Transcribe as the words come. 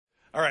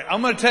All right,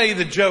 I'm going to tell you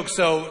the joke.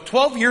 So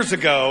 12 years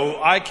ago,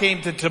 I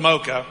came to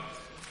Tomoka,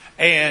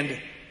 and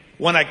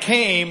when I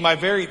came,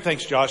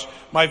 thanks Josh,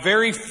 my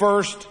very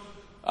first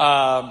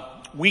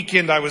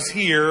weekend I was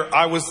here,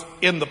 I was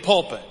in the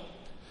pulpit.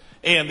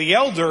 And the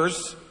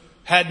elders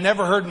had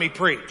never heard me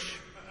preach.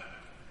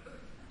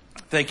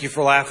 Thank you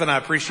for laughing, I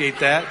appreciate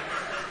that.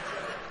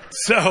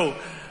 So,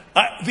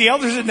 the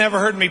elders had never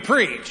heard me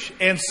preach.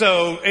 And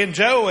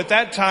Joe at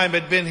that time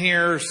had been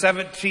here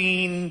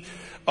 17,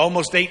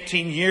 almost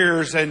 18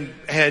 years and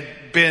had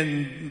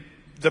been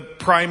the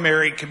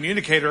primary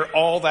communicator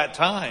all that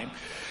time.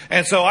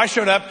 And so I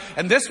showed up,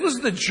 and this was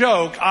the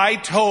joke I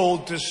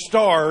told to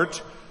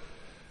start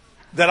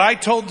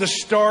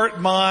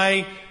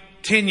my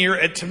tenure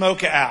at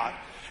Tomoka out.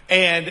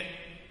 And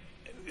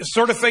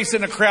sort of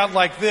facing a crowd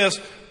like this,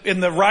 in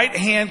the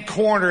right-hand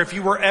corner, if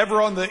you were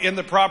ever in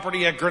the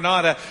property at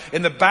Granada,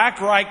 in the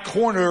back right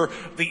corner,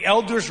 the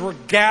elders were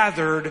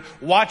gathered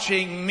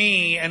watching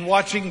me and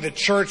watching the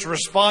church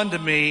respond to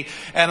me.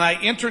 And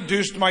I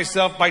introduced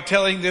myself by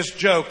telling this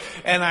joke.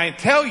 And I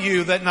tell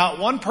you that not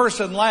one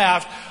person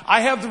laughed.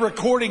 I have the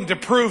recording to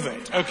prove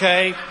it,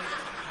 okay?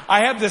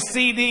 I have the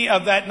CD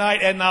of that night,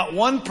 and not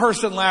one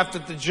person laughed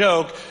at the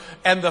joke.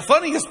 And the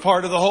funniest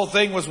part of the whole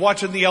thing was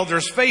watching the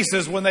elders'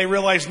 faces when they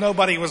realized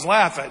nobody was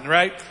laughing,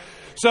 right?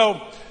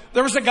 So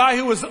there was a guy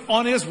who was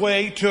on his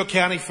way to a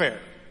county fair.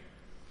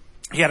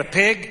 He had a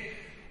pig.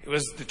 He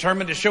was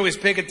determined to show his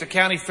pig at the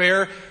county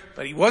fair,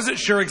 but he wasn't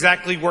sure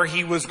exactly where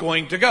he was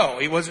going to go.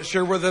 He wasn't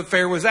sure where the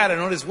fair was at.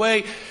 And on his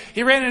way,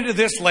 he ran into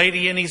this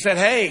lady and he said,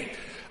 "Hey,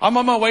 I'm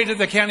on my way to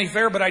the county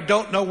fair, but I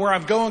don't know where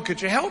I'm going.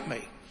 Could you help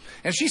me?"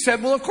 And she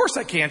said, "Well, of course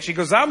I can." She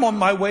goes, "I'm on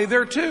my way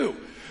there too."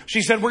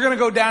 She said, "We're going to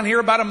go down here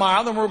about a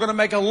mile, then we're going to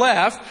make a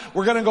left.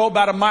 We're going to go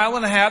about a mile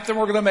and a half, then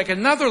we're going to make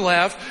another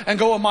left and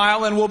go a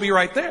mile, and we'll be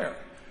right there."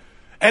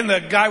 And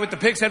the guy with the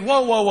pig said,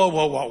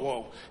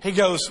 whoa. He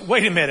goes,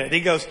 "Wait a minute." He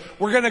goes,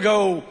 we're going to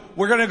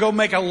go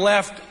make a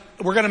left.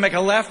 We're going to make a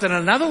left and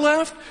another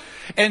left.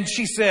 And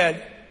she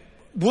said,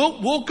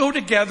 we'll go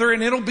together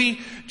and it'll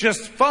be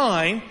just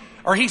fine.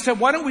 Or he said,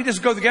 "Why don't we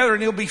just go together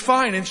and it'll be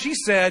fine?" And she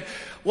said,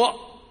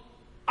 "Well,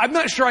 I'm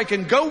not sure I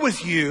can go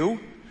with you,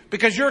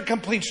 because you're a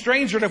complete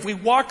stranger, and if we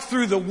walk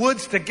through the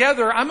woods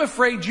together, I'm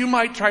afraid you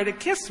might try to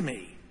kiss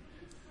me."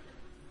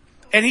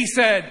 And he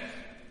said,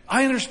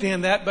 "I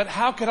understand that, but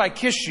how could I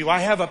kiss you? I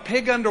have a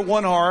pig under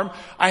one arm,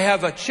 I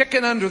have a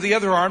chicken under the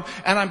other arm,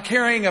 and I'm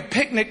carrying a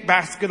picnic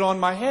basket on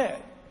my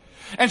head."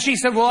 And she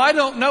said, "Well, I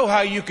don't know how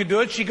you could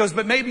do it." She goes,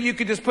 "But maybe you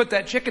could just put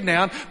that chicken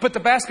down, put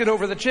the basket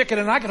over the chicken,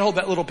 and I can hold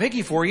that little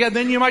piggy for you, and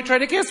then you might try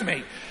to kiss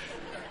me."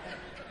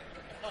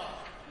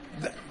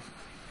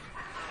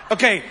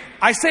 Okay,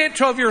 I say it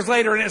 12 years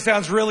later and it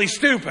sounds really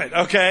stupid,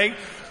 okay?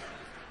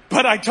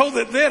 But I told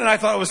it then and I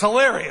thought it was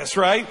hilarious,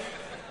 right?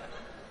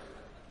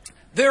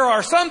 There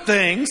are some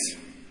things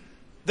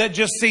that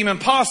just seem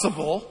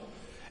impossible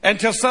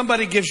until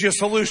somebody gives you a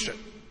solution.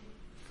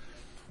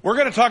 We're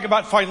going to talk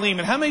about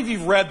Philemon. How many of you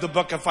have read the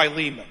book of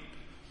Philemon?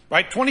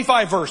 Right?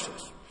 25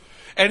 verses.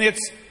 And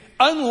it's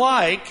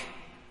unlike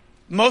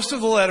most of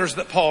the letters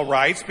that Paul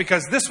writes,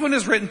 because this one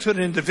is written to an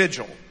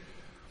individual.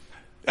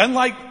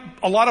 Unlike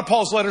a lot of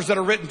Paul's letters that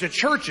are written to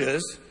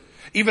churches,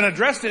 even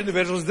addressed to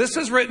individuals, this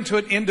is written to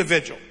an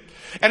individual.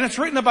 And it's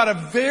written about a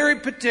very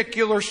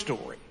particular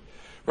story,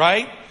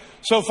 right?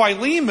 So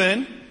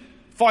Philemon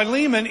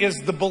is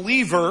the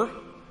believer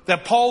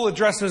that Paul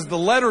addresses the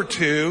letter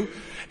to.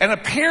 And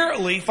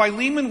apparently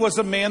Philemon was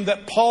a man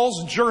that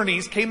Paul's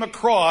journeys came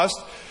across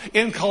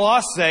in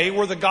Colossae,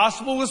 where the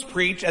gospel was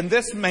preached, and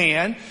this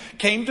man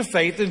came to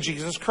faith in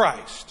Jesus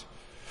Christ.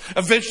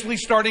 Eventually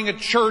starting a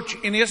church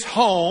in his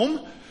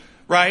home,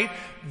 right?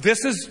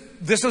 This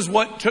is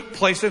what took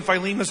place in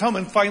Philemon's home.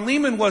 And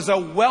Philemon was a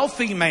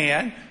wealthy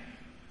man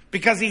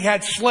because he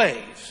had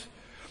slaves.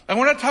 And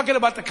we're not talking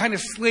about the kind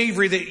of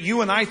slavery that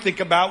you and I think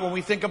about when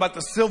we think about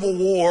the Civil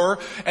War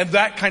and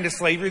that kind of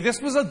slavery.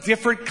 This was a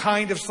different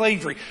kind of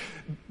slavery.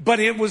 But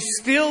it was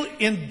still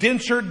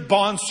indentured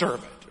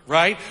bondservant,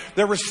 right?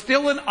 There was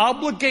still an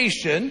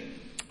obligation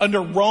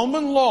under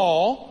Roman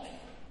law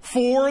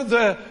for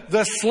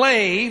the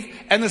slave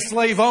and the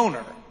slave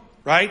owner,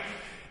 right?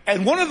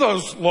 And one of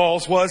those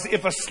laws was,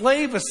 if a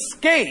slave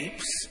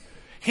escapes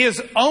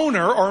his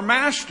owner or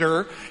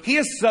master, he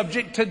is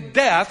subject to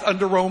death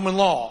under Roman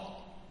law.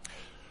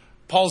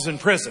 Paul's in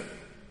prison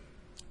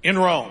in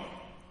Rome.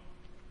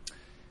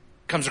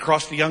 Comes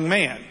across a young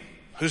man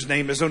whose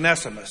name is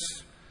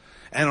Onesimus.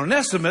 And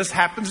Onesimus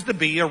happens to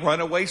be a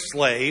runaway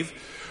slave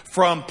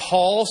from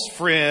Paul's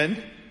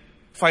friend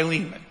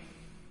Philemon.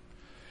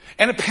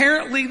 And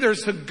apparently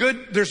there's a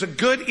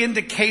good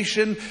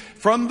indication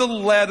from the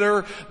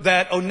letter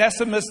that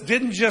Onesimus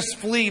didn't just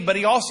flee, but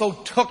he also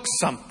took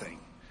something.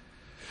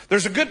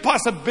 There's a good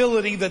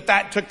possibility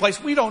that took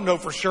place. We don't know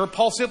for sure.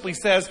 Paul simply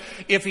says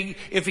if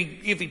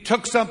he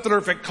took something or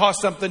if it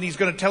cost something, he's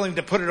going to tell him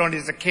to put it on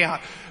his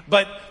account.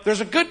 But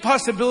there's a good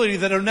possibility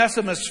that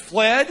Onesimus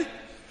fled,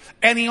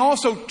 and he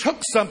also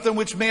took something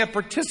which may have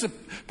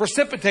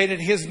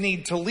precipitated his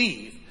need to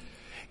leave.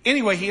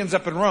 Anyway, he ends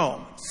up in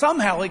Rome.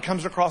 Somehow he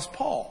comes across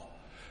Paul.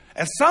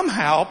 And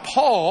somehow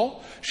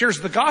Paul shares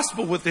the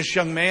gospel with this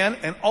young man,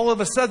 and all of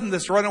a sudden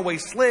this runaway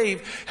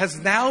slave has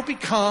now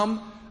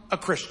become a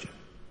Christian.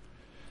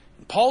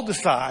 Paul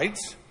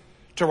decides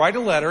to write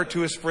a letter to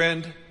his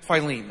friend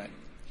Philemon.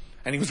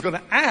 And he was going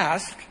to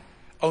ask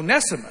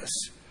Onesimus,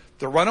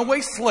 the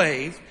runaway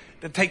slave,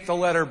 to take the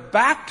letter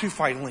back to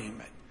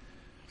Philemon.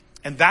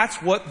 And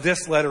that's what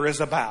this letter is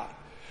about.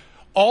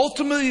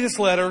 Ultimately, this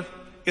letter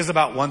is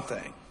about one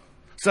thing.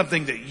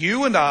 Something that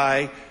you and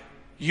I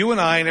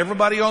and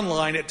everybody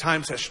online at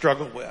times has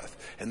struggled with.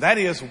 And that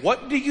is,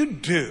 what do you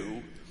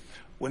do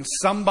when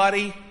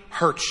somebody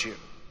hurts you?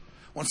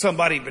 When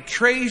somebody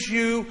betrays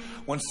you?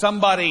 When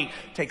somebody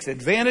takes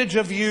advantage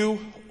of you?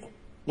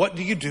 What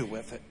do you do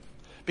with it?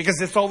 Because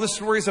that's all this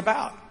story is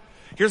about.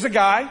 Here's a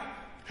guy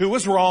who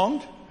was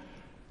wronged,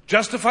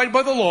 justified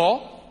by the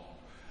law,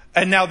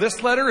 and now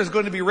this letter is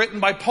going to be written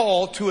by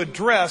Paul to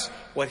address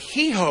what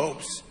he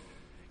hopes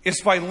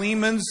is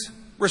Philemon's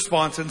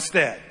response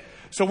instead.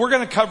 So we're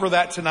going to cover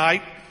that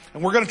tonight,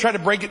 and we're going to try to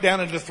break it down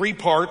into 3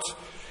 parts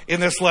in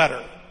this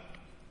letter.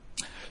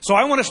 So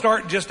I want to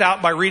start just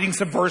out by reading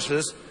some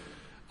verses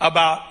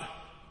about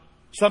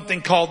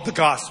something called the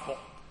gospel.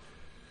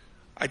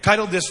 I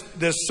titled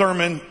this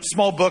sermon,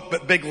 Small Book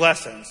but Big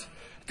Lessons.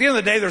 At the end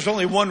of the day, there's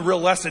only one real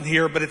lesson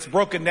here, but it's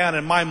broken down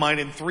in my mind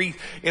in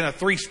a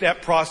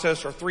 3-step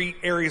process, or 3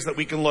 areas that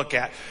we can look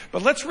at.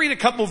 But let's read a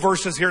couple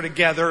verses here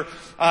together.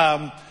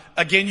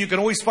 Again, you can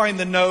always find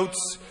the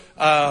notes.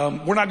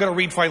 We're not going to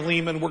read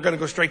Philemon. We're going to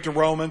go straight to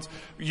Romans.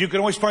 You can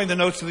always find the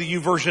notes of the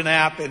YouVersion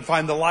app and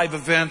find the live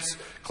events.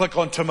 Click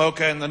on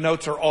Tomoka and the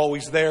notes are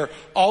always there.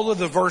 All of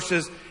the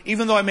verses,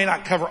 even though I may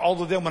not cover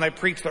all of them when I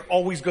preach, they're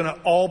always going to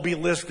all be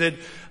listed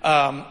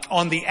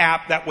on the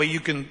app. That way you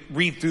can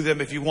read through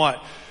them if you want.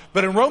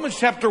 But in Romans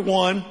chapter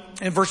 1,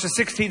 in verses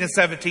 16 and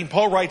 17,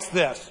 Paul writes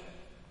this.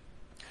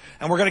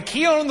 And we're going to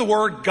key on the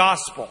word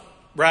gospel.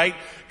 Right?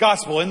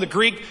 Gospel. In the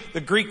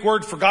Greek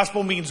word for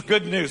gospel means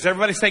good news.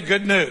 Everybody say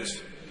good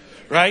news.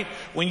 Right?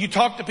 When you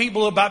talk to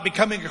people about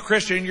becoming a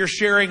Christian, you're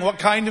sharing what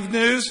kind of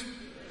news?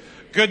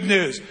 Good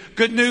news.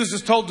 Good news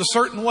is told a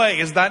certain way.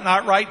 Is that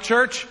not right,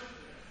 church?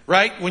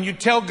 Right? When you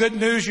tell good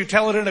news, you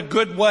tell it in a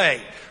good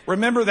way.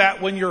 Remember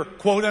that when you're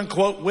quote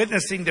unquote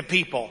witnessing to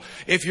people.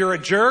 If you're a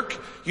jerk,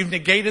 you've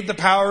negated the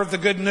power of the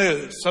good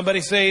news.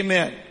 Somebody say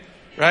amen.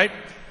 Right?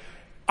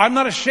 I'm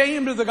not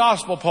ashamed of the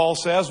gospel, Paul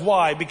says.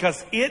 Why?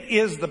 Because it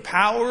is the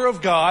power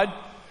of God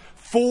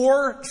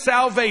for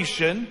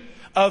salvation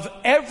of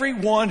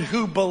everyone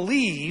who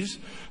believes,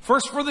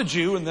 first for the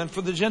Jew and then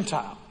for the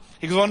Gentile.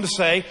 He goes on to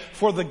say,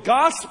 for in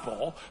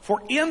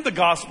the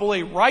gospel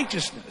a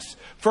righteousness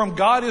from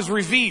God is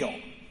revealed.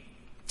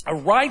 A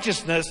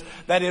righteousness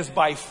that is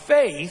by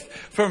faith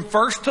from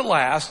first to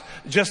last,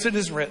 just as it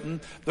is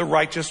written, the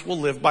righteous will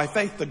live by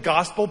faith. The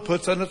gospel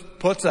puts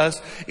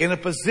us in a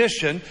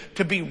position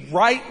to be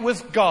right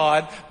with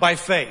God by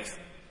faith.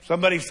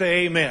 Somebody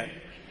say amen.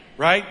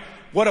 Right?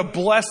 What a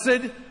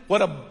blessed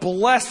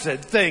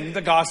thing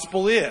the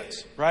gospel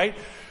is. Right?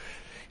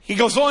 He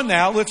goes on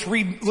now. Let's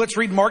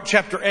read Mark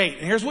chapter 8.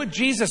 And here's what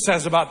Jesus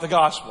says about the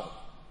gospel.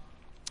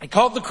 He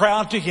called the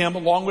crowd to him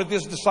along with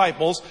his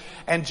disciples,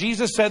 and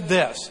Jesus said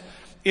this,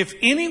 if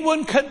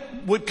anyone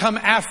would come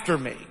after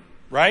me,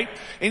 right?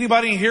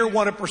 Anybody here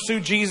want to pursue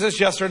Jesus,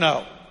 yes or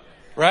no?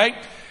 Right?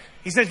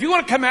 He says, if you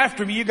want to come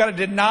after me, you got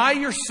to deny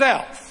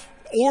yourself.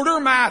 Order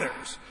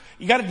matters.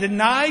 You got to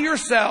deny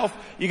yourself,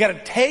 you got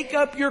to take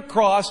up your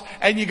cross,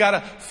 and you got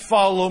to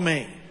follow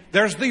me.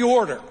 There's the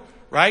order,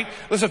 right?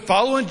 Listen,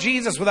 following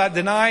Jesus without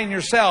denying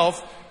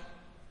yourself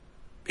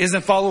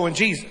isn't following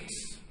Jesus,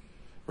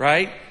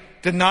 right?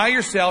 Deny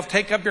yourself,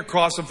 take up your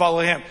cross, and follow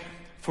him.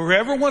 For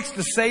whoever wants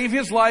to save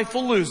his life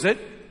will lose it.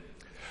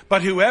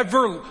 But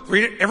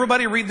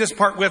everybody read this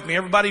part with me.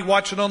 Everybody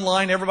watching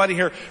online, everybody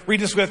here, read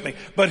this with me.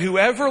 But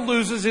whoever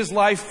loses his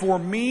life for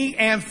me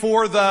and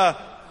for the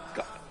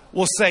God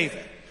will save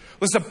it.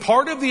 Listen,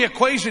 part of the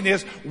equation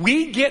is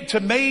we get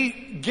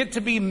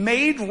to be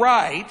made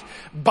right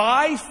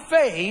by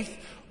faith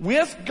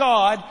with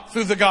God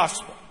through the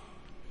gospel.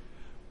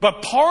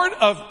 But part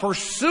of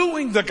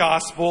pursuing the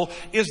gospel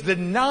is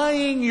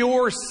denying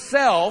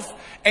yourself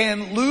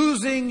and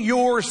losing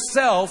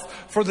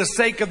yourself for the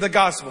sake of the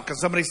gospel. Can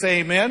somebody say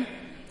amen?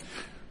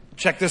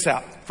 Check this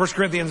out. 1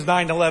 Corinthians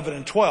 9, 11,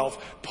 and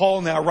 12.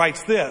 Paul now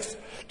writes this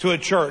to a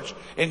church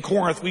in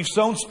Corinth. We've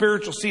sown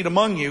spiritual seed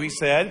among you, he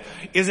said.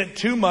 Is it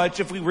too much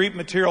if we reap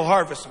material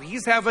harvest? So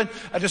he's having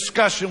a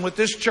discussion with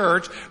this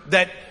church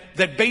that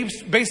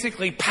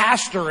basically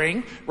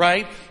pastoring,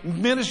 right,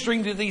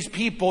 ministering to these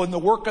people in the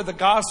work of the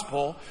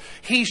gospel,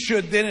 he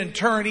should then in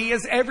turn, he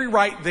has every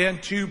right then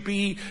to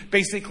be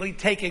basically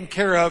taken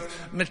care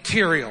of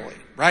materially,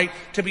 right?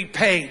 To be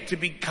paid, to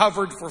be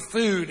covered for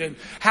food and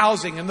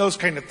housing and those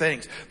kind of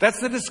things.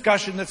 That's the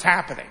discussion that's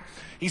happening.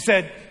 He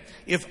said,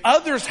 if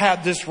others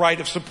have this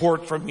right of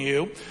support from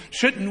you,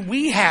 shouldn't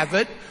we have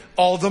it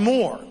all the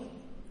more?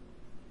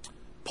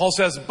 Paul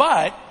says,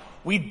 but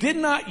we did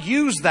not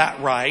use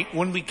that right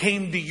when we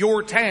came to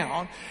your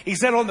town. He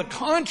said, on the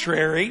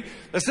contrary,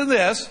 listen to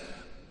this,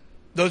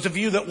 those of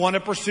you that want to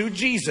pursue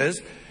Jesus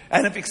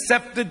and have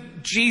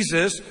accepted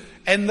Jesus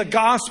and the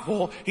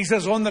gospel, he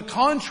says, on the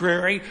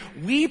contrary,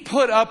 we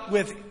put up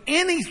with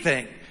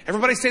anything.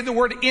 Everybody say the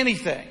word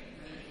anything.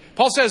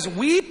 Paul says,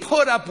 we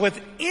put up with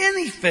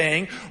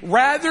anything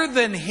rather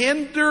than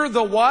hinder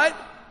the what?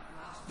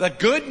 The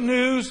good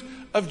news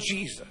of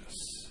Jesus.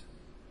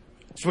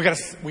 So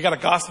we got a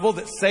gospel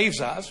that saves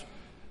us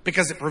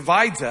because it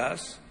provides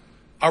us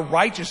a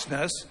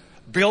righteousness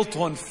built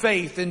on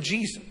faith in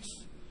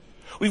Jesus.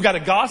 We've got a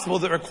gospel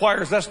that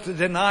requires us to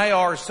deny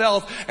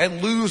ourselves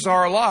and lose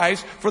our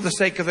lives for the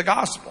sake of the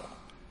gospel.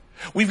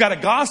 We've got a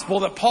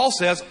gospel that Paul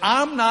says,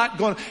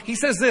 he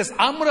says this,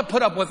 I'm going to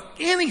put up with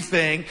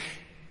anything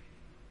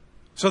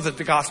so that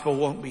the gospel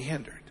won't be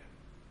hindered.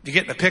 Do you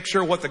get the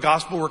picture of what the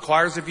gospel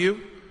requires of you?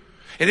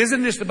 It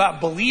isn't just about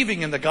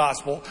believing in the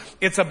gospel.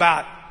 It's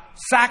about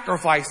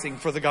sacrificing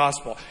for the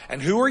gospel.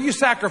 And who are you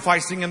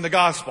sacrificing in the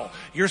gospel?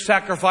 You're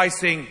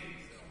sacrificing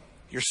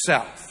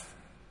yourself.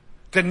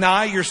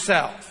 Deny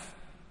yourself.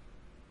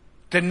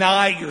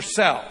 Deny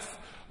yourself.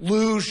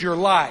 Lose your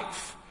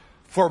life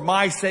for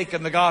my sake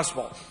in the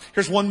gospel.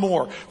 Here's one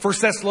more. 1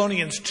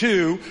 Thessalonians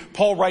 2,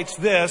 Paul writes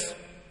this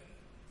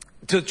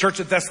to the church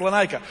at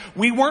Thessalonica.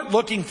 We weren't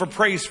looking for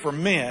praise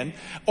from men,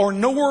 or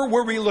nor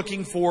were we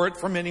looking for it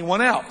from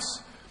anyone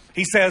else.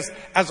 He says,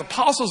 as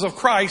apostles of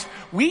Christ,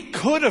 we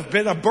could have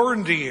been a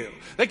burden to you.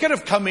 They could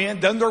have come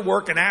in, done their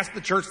work, and asked the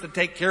church to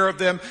take care of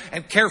them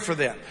and care for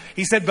them.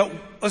 He said, but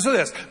listen to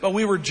this, but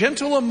we were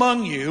gentle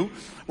among you,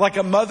 like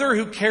a mother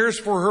who cares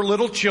for her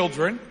little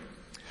children.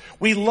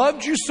 We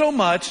loved you so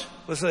much,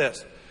 listen to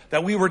this,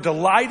 that we were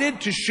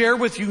delighted to share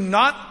with you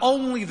not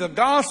only the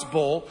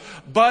gospel,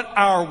 but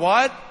our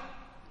what?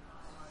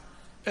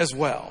 As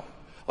well.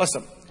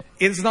 Listen,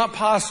 it is not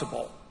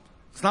possible.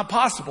 It's not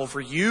possible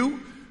for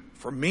you,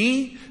 for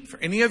me, for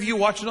any of you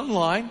watching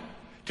online,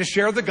 to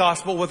share the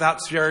gospel without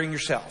sharing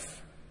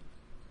yourself.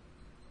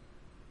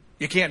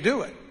 You can't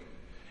do it.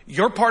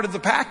 You're part of the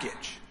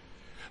package.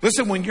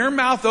 Listen, when your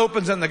mouth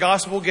opens and the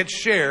gospel gets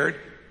shared,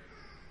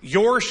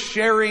 you're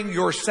sharing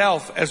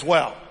yourself as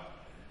well.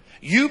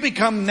 You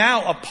become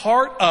now a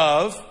part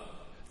of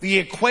the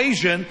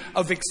equation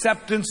of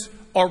acceptance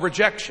or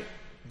rejection.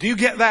 Do you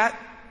get that?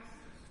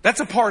 That's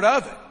a part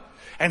of it.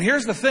 And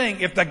here's the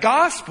thing. If the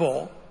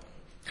gospel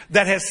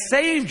that has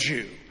saved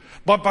you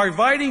by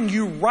providing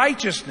you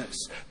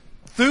righteousness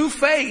through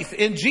faith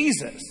in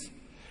Jesus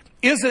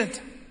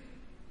isn't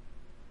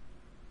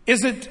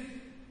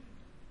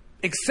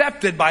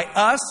accepted by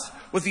us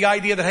with the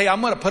idea that, hey,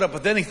 I'm going to put up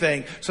with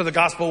anything so the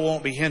gospel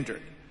won't be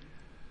hindered.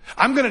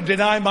 I'm going to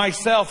deny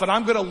myself and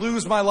I'm going to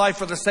lose my life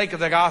for the sake of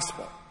the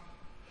gospel.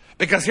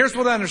 Because here's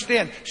what I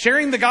understand.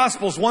 Sharing the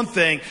gospel is one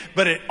thing,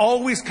 but it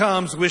always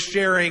comes with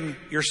sharing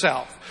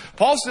yourself.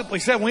 Paul simply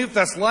said, when we were at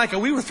Thessalonica,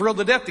 we were thrilled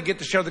to death to get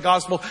to share the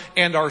gospel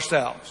and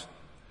ourselves.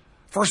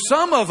 For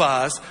some of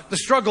us, the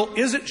struggle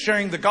isn't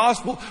sharing the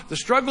gospel. The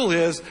struggle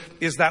is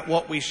that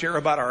what we share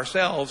about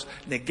ourselves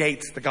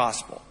negates the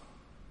gospel.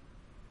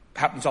 It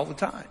happens all the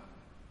time.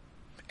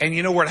 And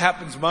you know where it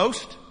happens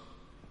most?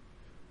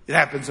 It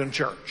happens in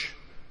church.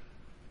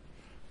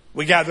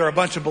 We gather a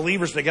bunch of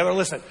believers together.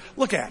 Listen,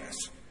 look at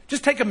us.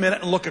 Just take a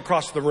minute and look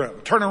across the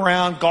room. Turn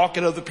around, gawk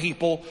at other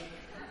people,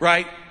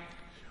 right?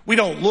 We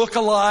don't look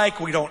alike.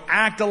 We don't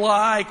act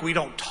alike. We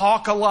don't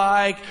talk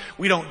alike.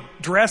 We don't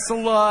dress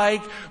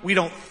alike.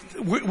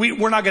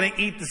 We're not going to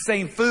eat the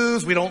same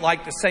foods. We don't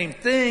like the same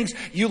things.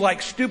 You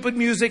like stupid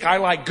music. I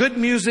like good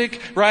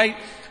music, right?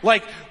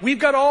 Like, we've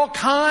got all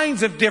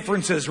kinds of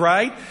differences,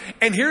 right?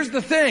 And here's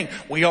the thing.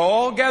 We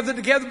all gather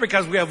together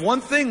because we have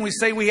one thing we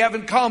say we have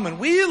in common.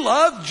 We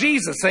love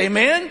Jesus.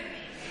 Amen?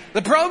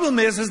 The problem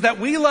is that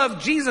we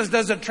love Jesus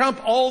doesn't trump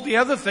all the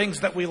other things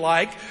that we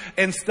like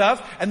and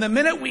stuff. And the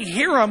minute we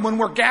hear them, when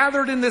we're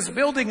gathered in this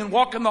building and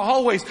walk in the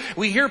hallways,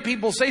 we hear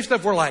people say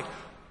stuff. We're like,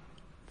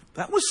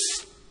 that was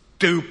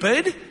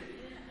stupid.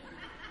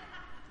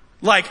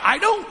 Like,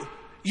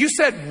 you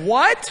said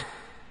what?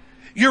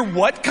 You're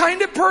what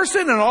kind of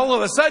person? And all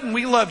of a sudden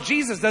we love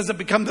Jesus doesn't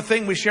become the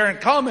thing we share in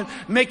common.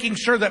 Making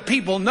sure that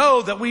people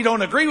know that we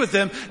don't agree with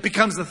them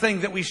becomes the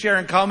thing that we share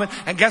in common.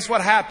 And guess what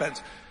happens?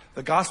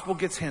 The gospel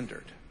gets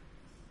hindered.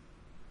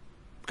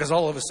 Because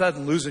all of a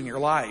sudden losing your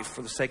life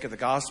for the sake of the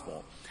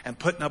gospel and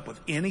putting up with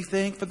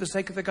anything for the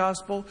sake of the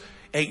gospel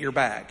ain't your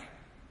bag.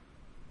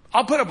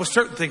 I'll put up with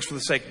certain things for the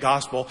sake of the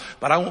gospel,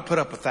 but I won't put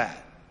up with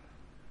that.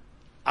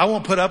 I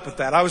won't put up with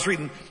that. I was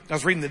reading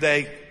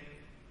today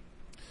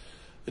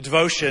the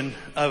devotion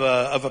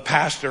of a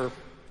pastor,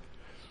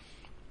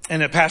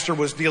 and a pastor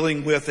was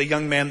dealing with a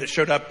young man that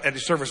showed up at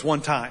his service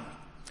one time.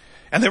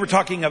 And they were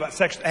talking about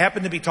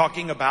happened to be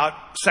talking about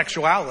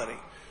sexuality.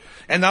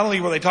 And not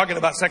only were they talking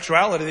about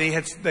sexuality,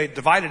 they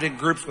divided in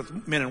groups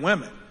with men and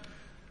women.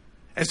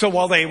 And so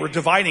while they were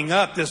dividing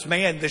up, this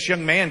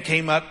young man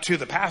came up to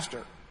the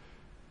pastor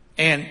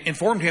and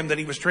informed him that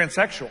he was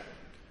transsexual.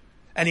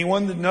 And he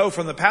wanted to know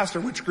from the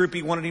pastor which group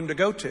he wanted him to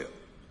go to.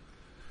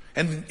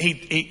 And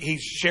he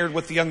shared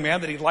with the young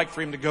man that he'd like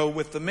for him to go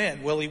with the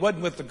men. Well, he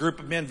wasn't with the group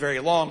of men very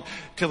long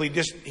till he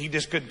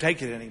just couldn't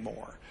take it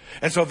anymore.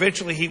 And so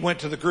eventually he went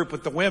to the group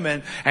with the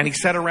women and he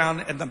sat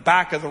around in the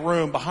back of the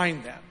room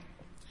behind them.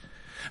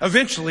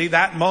 Eventually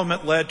that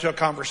moment led to a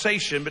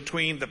conversation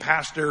between the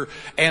pastor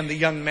and the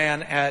young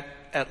man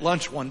at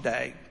lunch one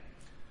day.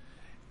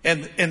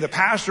 And the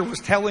pastor was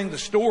telling the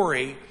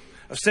story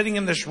of sitting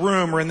in this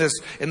room or in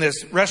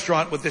this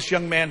restaurant with this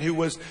young man who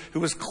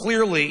was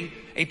clearly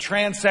a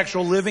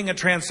transsexual, living a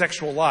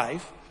transsexual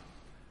life,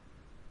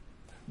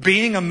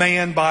 being a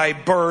man by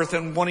birth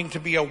and wanting to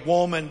be a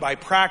woman by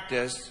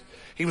practice.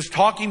 He was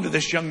talking to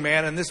this young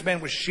man, and this man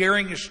was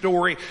sharing his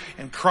story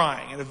and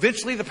crying. And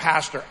eventually the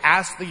pastor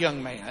asked the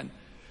young man,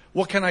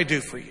 "What can I do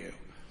for you?"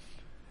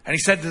 And he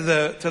said to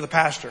the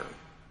pastor,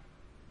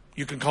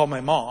 "You can call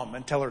my mom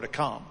and tell her to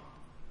come."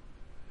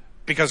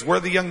 Because where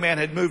the young man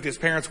had moved, his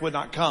parents would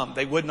not come.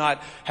 They would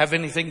not have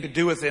anything to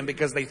do with him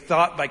because they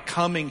thought by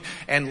coming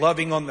and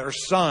loving on their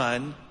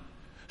son,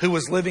 who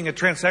was living a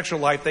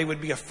transsexual life, they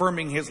would be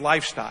affirming his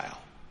lifestyle.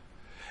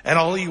 And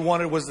all he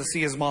wanted was to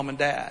see his mom and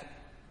dad.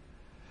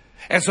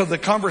 And so the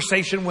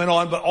conversation went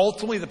on, but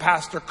ultimately the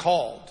pastor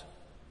called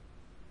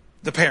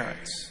the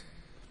parents.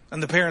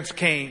 And the parents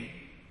came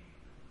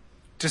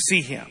to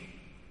see him.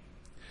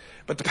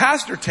 But the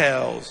pastor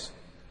tells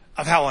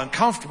of how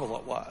uncomfortable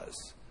it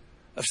was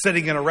of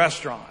sitting in a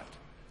restaurant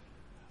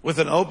with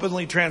an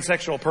openly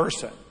transsexual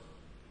person,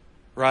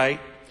 right?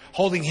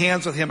 Holding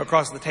hands with him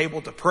across the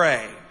table to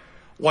pray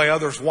while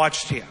others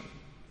watched him.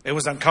 It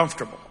was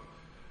uncomfortable,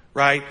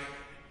 right?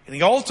 And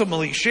he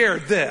ultimately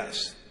shared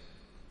this,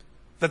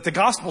 that the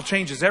gospel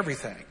changes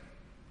everything.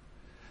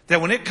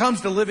 That when it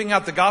comes to living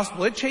out the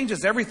gospel, it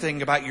changes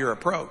everything about your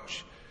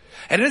approach.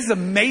 And it is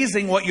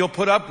amazing what you'll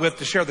put up with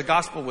to share the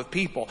gospel with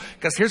people.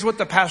 Because here's what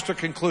the pastor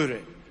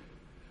concluded.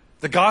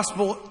 The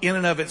gospel in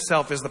and of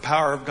itself is the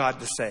power of God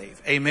to save.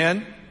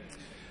 Amen?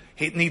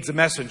 It needs a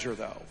messenger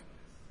though.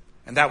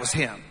 And that was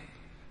him.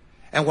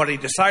 And what he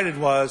decided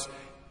was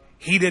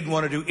he didn't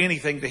want to do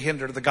anything to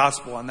hinder the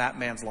gospel in that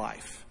man's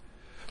life.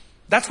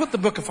 That's what the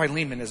book of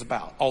Philemon is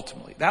about,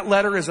 ultimately. That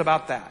letter is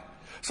about that.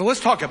 So let's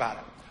talk about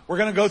it. We're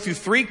going to go through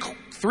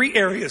three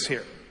areas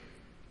here.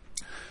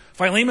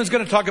 Philemon's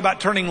going to talk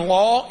about turning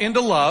law into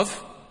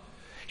love.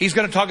 He's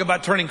going to talk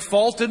about turning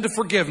fault into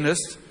forgiveness.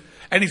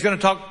 And he's going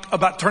to talk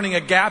about turning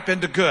a gap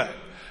into good.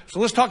 So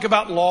let's talk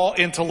about law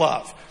into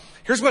love.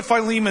 Here's what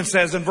Philemon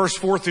says in verse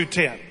 4 through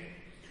 10.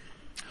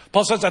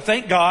 Paul says, "I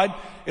thank God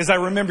as I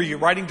remember you,"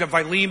 writing to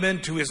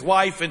Philemon, to his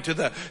wife, and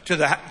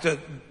to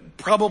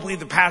probably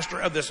the pastor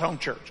of this home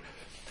church.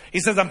 He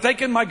says, "I'm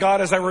thanking my God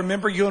as I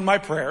remember you in my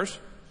prayers,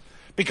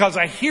 because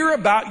I hear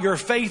about your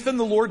faith in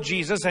the Lord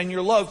Jesus and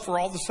your love for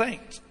all the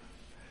saints."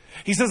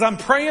 He says, "I'm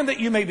praying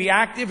that you may be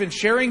active in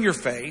sharing your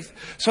faith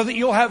so that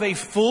you'll have a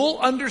full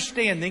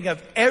understanding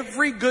of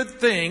every good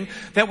thing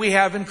that we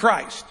have in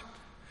Christ."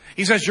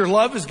 He says, "Your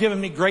love has given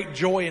me great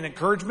joy and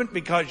encouragement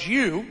because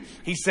you,"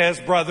 he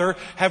says, "brother,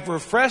 have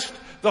refreshed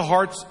the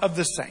hearts of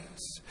the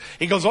saints."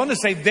 He goes on to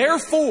say,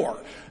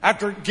 "Therefore,"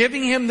 after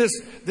giving him this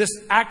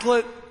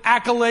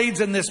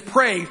accolades and this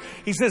praise,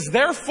 he says,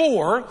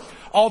 "Therefore,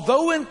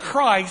 although in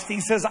Christ,"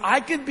 he says, "I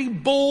could be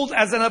bold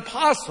as an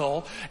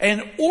apostle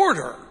and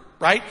order,"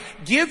 right?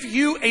 "Give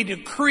you a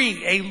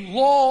decree, a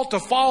law to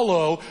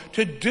follow,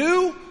 to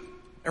do,"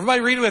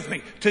 everybody read it with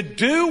me, "to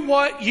do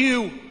what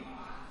you,"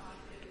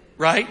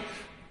 right?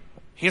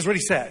 Here's what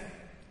he said.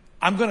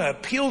 "I'm going to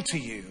appeal to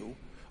you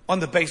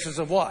on the basis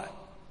of what?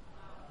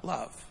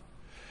 Love."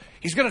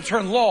 He's going to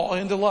turn law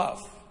into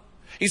love.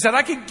 He said,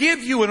 "I could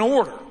give you an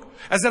order.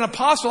 As an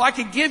apostle, I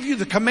could give you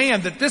the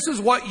command that this is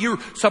what you're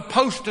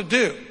supposed to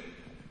do."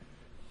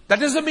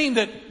 That doesn't mean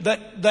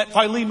that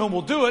Philemon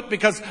will do it,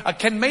 because a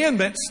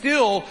commandment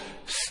still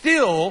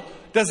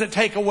doesn't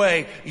take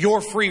away your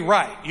free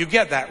right. You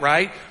get that,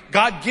 right?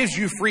 God gives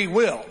you free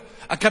will.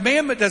 A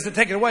commandment doesn't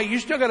take it away. You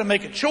still got to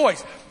make a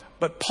choice.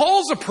 But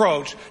Paul's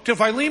approach to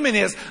Philemon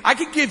is, I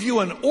could give you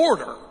an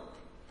order.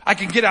 I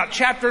can get out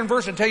chapter and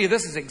verse and tell you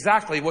this is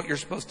exactly what you're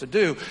supposed to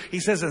do. He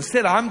says,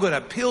 instead, I'm going to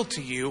appeal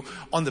to you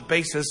on the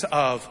basis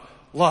of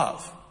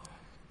love.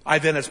 "I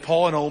then, as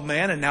Paul, an old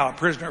man and now a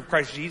prisoner of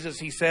Christ Jesus,"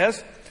 he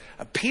says,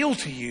 "appeal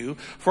to you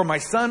for my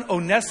son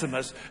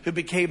Onesimus, who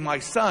became my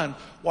son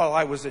while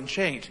I was in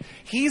chains."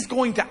 He's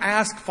going to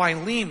ask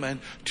Philemon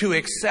to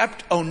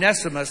accept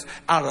Onesimus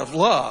out of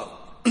love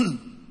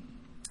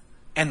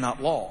and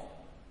not law.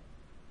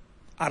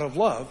 Out of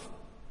love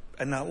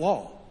and not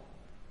law.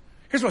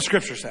 Here's what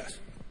Scripture says.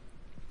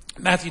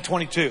 Matthew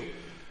 22.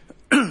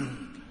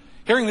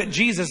 Hearing that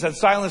Jesus had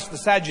silenced the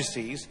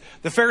Sadducees,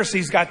 the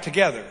Pharisees got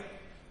together.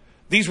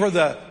 These were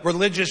the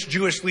religious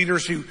Jewish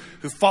leaders who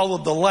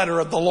followed the letter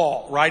of the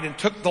law, right? And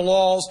took the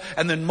laws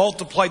and then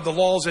multiplied the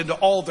laws into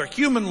all their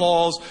human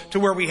laws to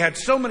where we had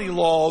so many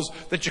laws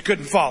that you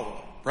couldn't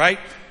follow, right?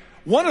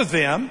 One of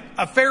them,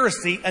 a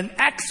Pharisee, an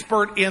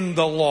expert in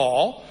the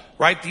law,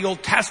 right? The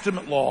Old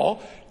Testament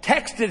law,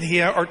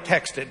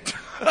 texted.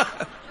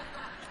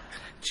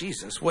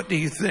 Jesus, what do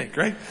you think,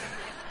 right?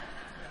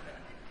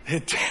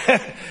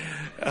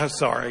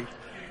 Sorry.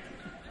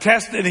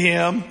 Tested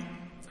him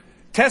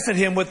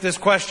with this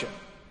question.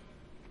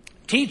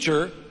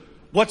 Teacher,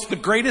 what's the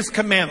greatest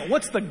commandment?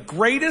 What's the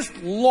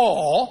greatest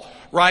law,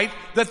 right,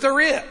 that there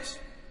is?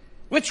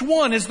 Which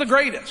one is the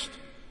greatest?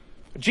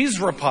 Jesus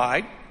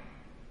replied,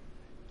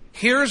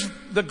 here's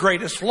the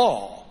greatest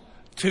law.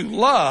 To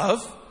love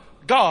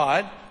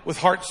God with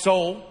heart,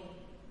 soul,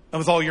 and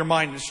with all your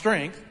mind and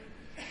strength.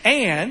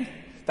 And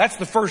that's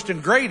the first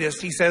and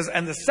greatest, he says.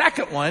 And the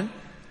second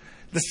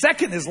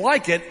is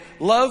like it,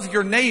 love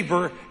your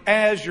neighbor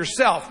as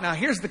yourself. Now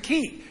here's the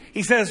key.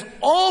 He says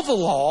all the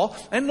law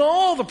and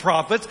all the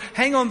prophets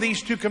hang on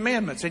these two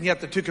commandments. And yet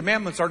the two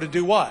commandments are to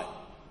do what?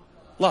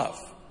 Love.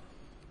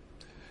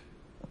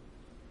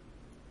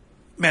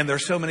 Man,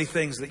 there's so many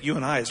things that you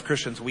and I as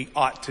Christians, we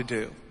ought to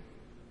do.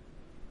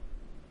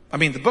 I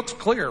mean, the book's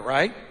clear,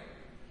 right?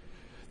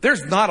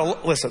 There's not a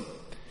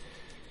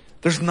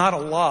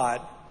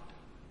lot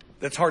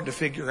that's hard to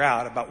figure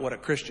out about what a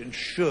Christian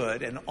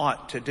should and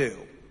ought to do.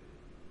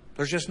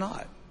 There's just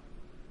not.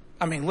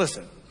 I mean,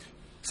 listen,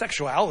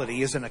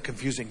 sexuality isn't a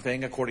confusing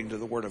thing according to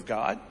the Word of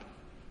God.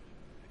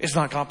 It's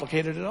not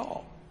complicated at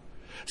all.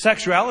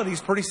 Sexuality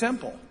is pretty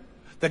simple.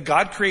 That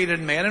God created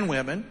man and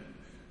women,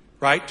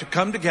 right, to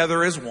come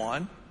together as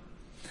one.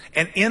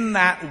 And in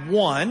that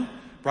one,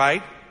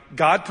 right,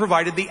 God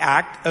provided the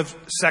act of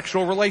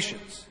sexual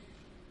relations.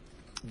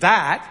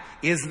 That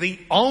is the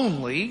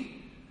only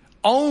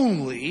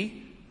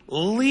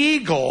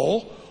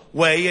legal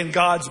way in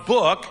God's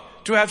book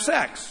to have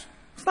sex.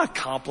 It's not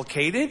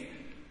complicated.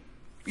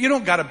 You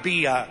don't got to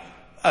be a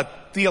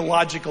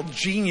theological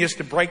genius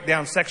to break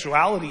down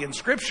sexuality in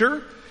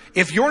Scripture.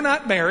 If you're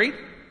not married,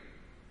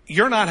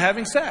 you're not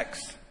having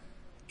sex.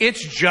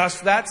 It's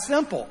just that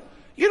simple.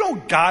 You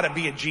don't got to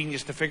be a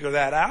genius to figure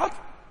that out.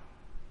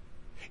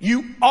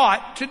 You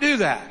ought to do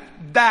that.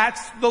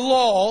 That's the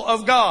law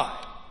of God.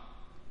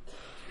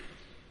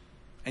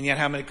 And yet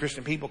how many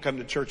Christian people come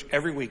to church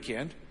every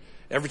weekend,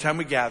 every time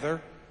we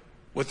gather,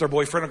 with their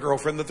boyfriend or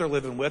girlfriend that they're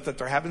living with, that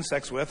they're having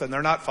sex with, and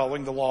they're not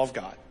following the law of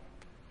God?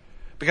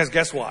 Because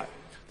guess what?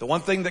 The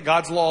one thing that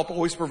God's law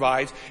always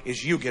provides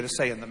is you get a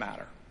say in the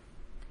matter.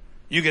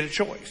 You get a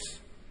choice.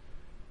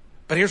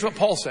 But here's what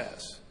Paul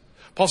says.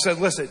 Paul said,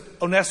 listen,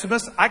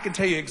 Onesimus, I can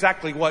tell you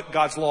exactly what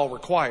God's law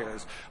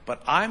requires,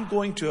 but I'm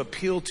going to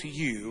appeal to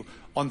you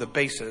on the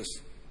basis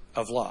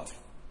of love.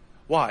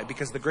 Why?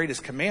 Because the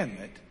greatest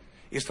commandment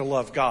is to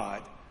love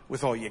God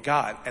with all you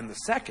got. And the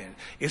second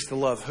is to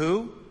love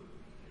who?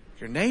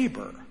 Your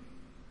neighbor.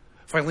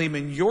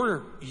 Philemon,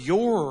 your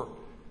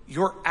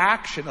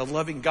action of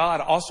loving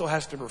God also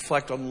has to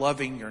reflect on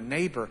loving your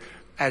neighbor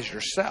as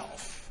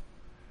yourself.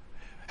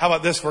 How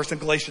about this verse in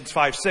Galatians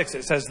 5:6?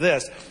 It says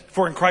this,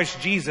 for in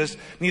Christ Jesus,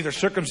 neither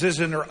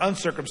circumcision or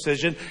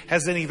uncircumcision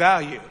has any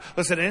value.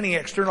 Listen, any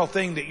external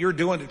thing that you're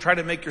doing to try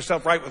to make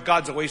yourself right with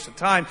God's a waste of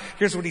time.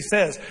 Here's what he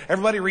says.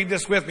 Everybody read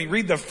this with me.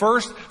 Read the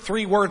first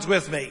three words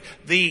with me.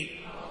 The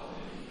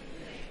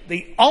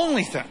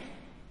only thing.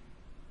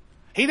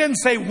 He didn't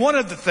say one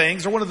of the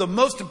things or one of the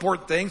most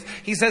important things.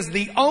 He says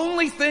the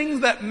only thing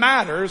that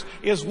matters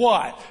is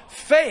what?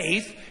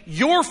 Faith,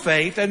 your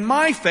faith and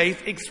my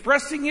faith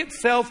expressing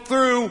itself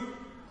through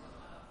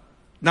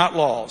not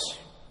laws.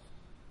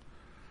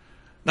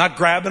 Not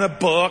grabbing a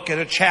book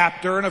and a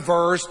chapter and a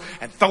verse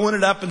and throwing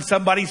it up in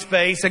somebody's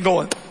face and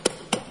going,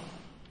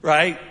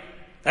 right?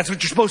 That's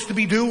what you're supposed to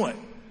be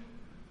doing.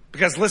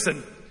 Because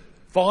listen,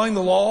 following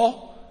the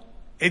law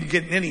isn't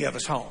getting any of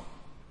us home.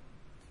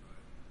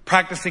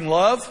 Practicing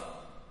love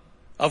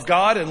of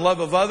God and love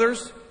of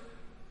others,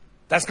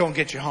 that's going to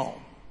get you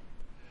home.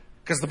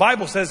 Because the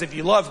Bible says if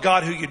you love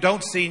God who you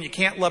don't see and you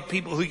can't love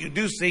people who you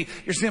do see,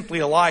 you're simply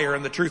a liar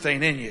and the truth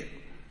ain't in you.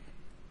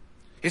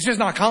 It's just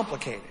not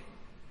complicated.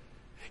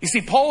 You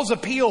see, Paul's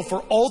appeal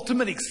for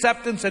ultimate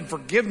acceptance and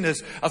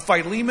forgiveness of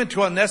Philemon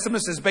to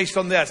Onesimus is based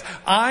on this.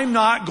 I'm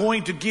not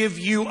going to give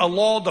you a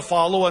law to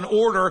follow, an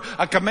order,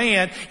 a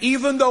command,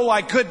 even though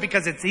I could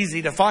because it's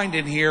easy to find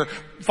in here,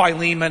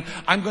 Philemon.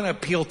 I'm going to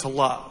appeal to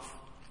love.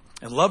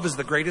 And love is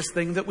the greatest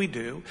thing that we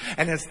do.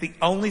 And it's the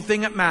only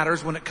thing that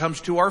matters when it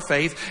comes to our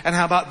faith. And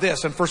how about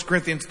this? In 1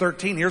 Corinthians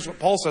 13, here's what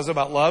Paul says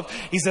about love.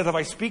 He said, if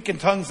I speak in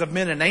tongues of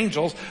men and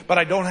angels, but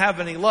I don't have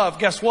any love,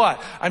 guess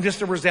what? I'm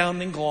just a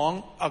resounding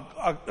gong,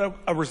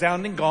 a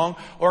resounding gong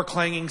or a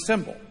clanging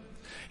cymbal.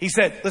 He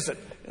said, listen,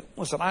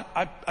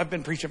 I've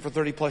been preaching for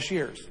 30 plus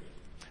years.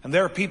 And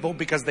there are people,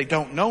 because they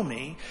don't know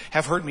me,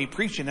 have heard me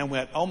preaching and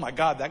went, oh my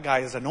God, that guy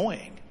is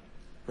annoying.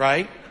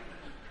 Right?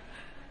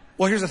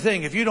 Well, here's the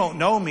thing. If you don't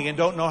know me and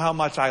don't know how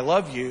much I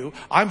love you,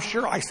 I'm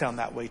sure I sound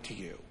that way to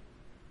you.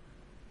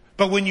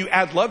 But when you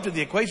add love to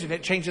the equation,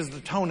 it changes the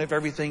tone of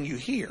everything you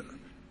hear.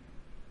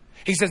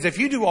 He says, if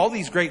you do all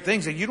these great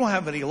things and you don't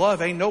have any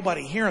love, ain't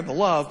nobody hearing the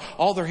love.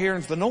 All they're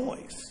hearing is the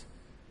noise.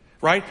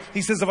 Right?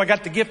 He says, if I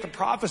got the gift of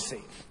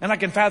prophecy and I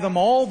can fathom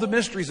all the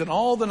mysteries and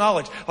all the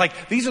knowledge,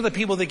 like these are the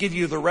people that give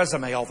you the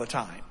resume all the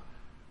time.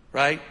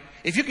 Right?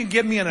 If you can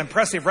give me an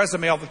impressive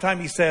resume all the time,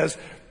 he says,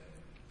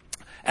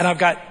 and I've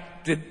got,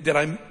 did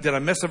I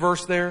miss a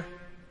verse there?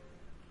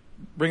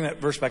 Bring that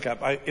verse back up.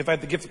 If I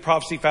have the gift of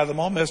prophecy, fathom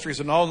all mysteries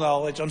and all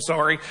knowledge, I'm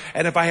sorry.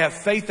 And if I have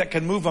faith that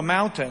can move a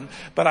mountain,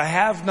 but I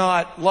have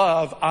not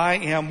love, I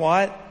am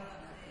what?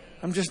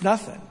 I'm just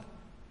nothing.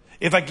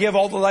 If I give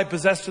all that I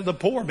possess to the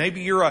poor,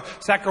 maybe you're a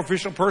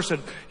sacrificial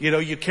person.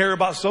 You care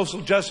about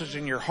social justice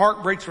and your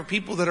heart breaks for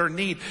people that are in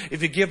need.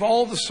 If you give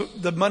all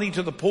the money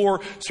to the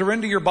poor,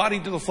 surrender your body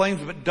to the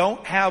flames, but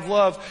don't have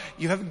love,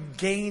 you haven't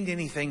gained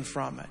anything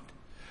from it.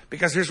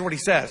 Because here's what he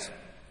says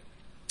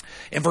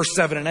in verse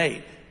 7 and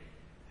 8.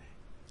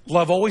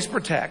 Love always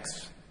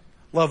protects.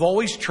 Love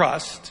always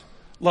trusts.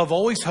 Love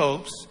always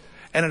hopes.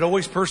 And it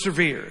always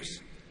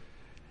perseveres.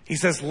 He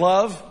says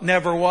love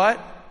never what?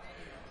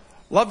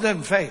 Love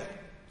doesn't fail.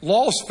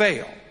 Laws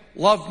fail.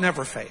 Love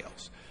never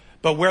fails.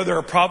 But where there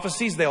are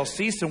prophecies, they'll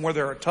cease. And where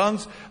there are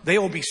tongues, they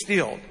will be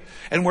stilled.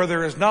 And where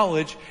there is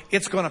knowledge,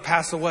 it's going to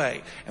pass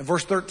away. And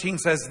verse 13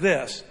 says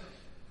this.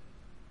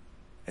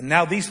 And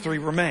now these three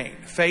remain.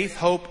 Faith,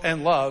 hope,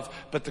 and love.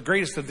 But the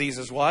greatest of these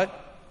is what?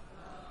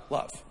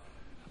 Love.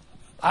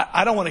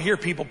 I don't want to hear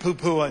people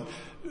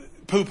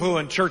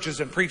poo-pooing churches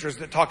and preachers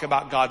that talk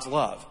about God's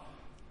love.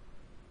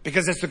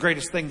 Because it's the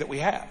greatest thing that we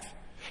have.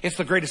 It's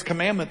the greatest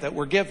commandment that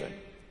we're given.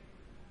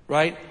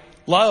 Right?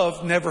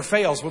 Love never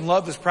fails. When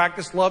love is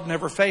practiced, love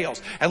never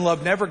fails. And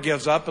love never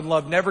gives up. And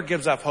love never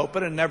gives up hope.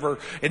 And it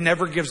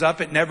never gives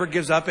up. It never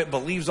gives up. It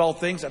believes all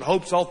things. It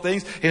hopes all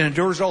things. It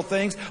endures all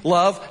things.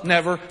 Love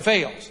never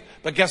fails.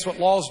 But guess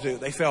what laws do?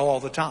 They fail all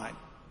the time.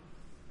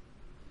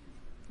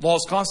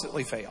 Laws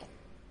constantly fail.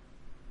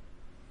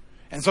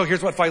 And so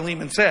here's what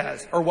Philemon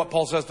says, or what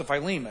Paul says to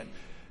Philemon.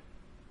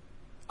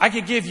 I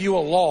could give you a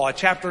law, a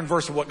chapter and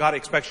verse of what God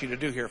expects you to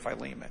do here,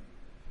 Philemon.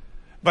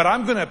 But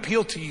I'm going to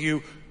appeal to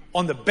you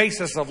on the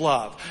basis of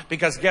love.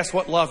 Because guess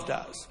what love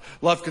does?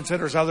 Love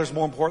considers others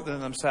more important than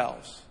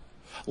themselves.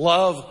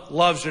 Love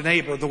loves your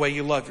neighbor the way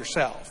you love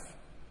yourself.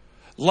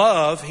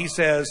 Love, he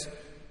says,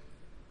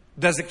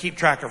 doesn't keep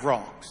track of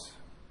wrongs.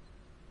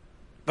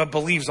 But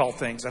believes all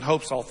things and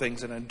hopes all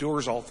things and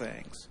endures all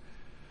things.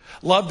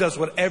 Love does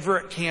whatever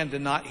it can to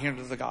not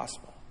hinder the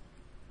gospel.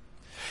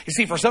 You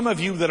see, for some of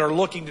you that are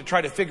looking to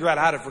try to figure out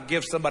how to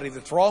forgive somebody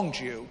that's wronged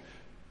you,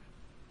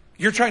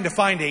 you're trying to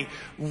find a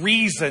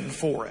reason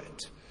for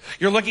it.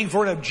 You're looking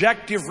for an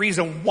objective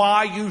reason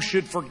why you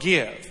should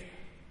forgive.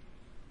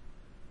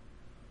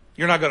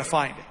 You're not going to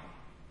find it.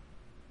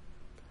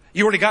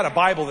 You already got a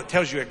Bible that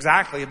tells you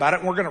exactly about it,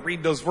 and we're going to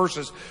read those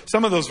verses,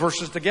 some of those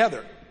verses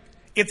together.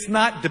 It's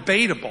not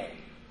debatable.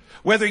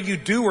 Whether you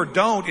do or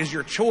don't is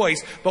your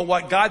choice, but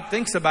what God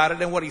thinks about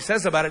it and what he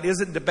says about it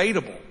isn't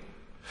debatable.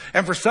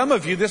 And for some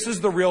of you, this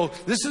is the real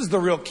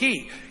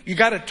key. You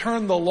got to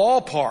turn the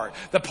law part,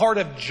 the part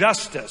of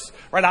justice,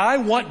 right? I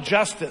want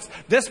justice.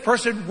 This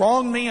person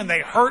wronged me and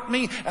they hurt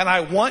me and I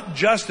want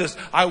justice.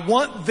 I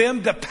want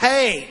them to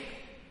pay.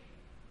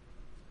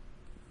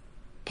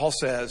 Paul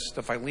says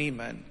to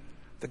Philemon,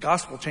 the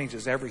gospel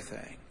changes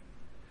everything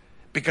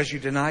because you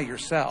deny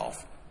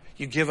yourself.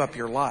 You give up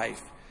your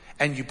life.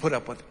 And you put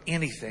up with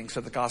anything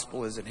so the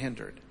gospel isn't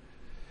hindered.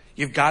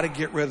 You've got to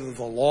get rid of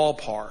the law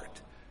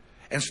part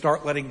and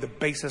start letting the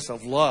basis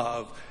of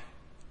love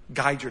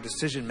guide your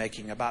decision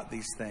making about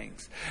these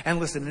things.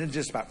 And listen, it isn't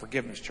just about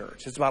forgiveness,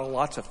 church. It's about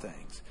lots of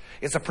things.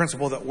 It's a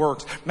principle that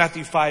works.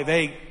 Matthew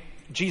 5:8,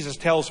 Jesus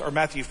tells, or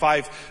Matthew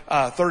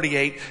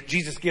 5:38,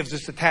 Jesus gives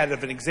us a tad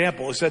of an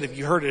example. He said, if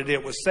you heard it,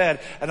 it was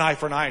said, an eye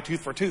for an eye, a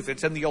tooth for a tooth.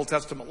 It's in the Old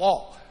Testament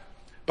law.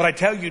 But I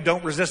tell you,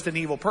 don't resist an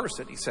evil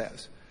person, he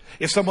says.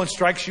 If someone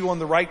strikes you on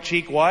the right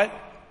cheek, what?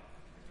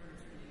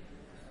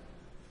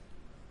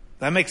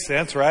 That makes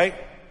sense, right?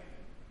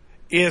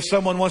 If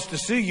someone wants to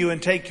sue you and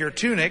take your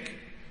tunic,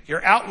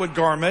 your outward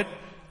garment,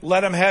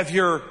 let them have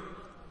your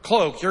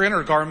cloak, your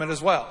inner garment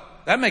as well.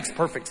 That makes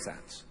perfect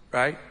sense,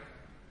 right?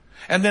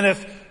 And then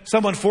if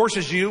someone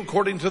forces you,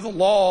 according to the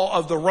law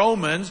of the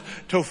Romans,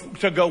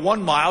 to go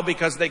 1 mile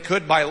because they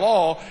could by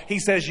law, he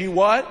says, you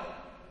what?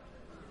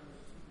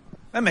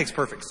 That makes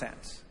perfect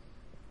sense.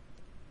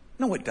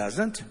 No, it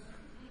doesn't.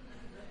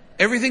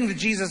 Everything that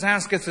Jesus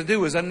asks us to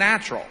do is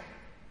unnatural.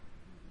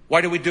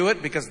 Why do we do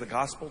it? Because the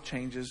gospel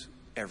changes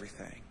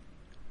everything.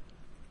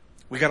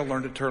 We got to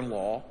learn to turn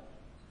law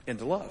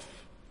into love.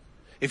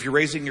 If you're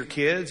raising your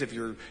kids, if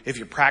you're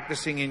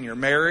practicing in your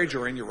marriage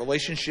or in your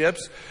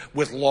relationships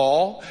with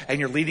law, and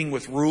you're leading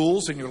with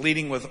rules and you're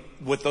leading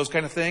with those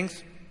kind of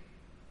things,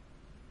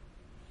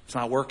 it's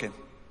not working.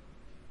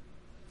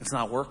 It's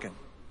not working.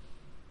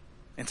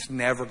 It's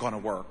never going to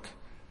work.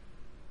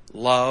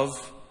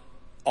 Love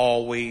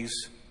always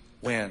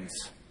wins.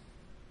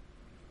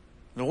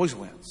 It always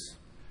wins.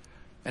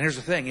 And here's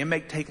the thing. It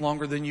may take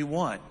longer than you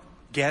want.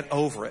 Get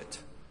over it.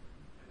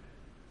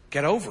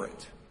 Get over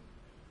it.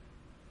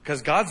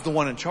 Because God's the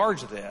one in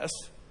charge of this.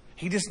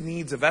 He just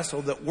needs a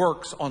vessel that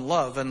works on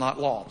love and not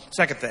law.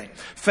 Second thing.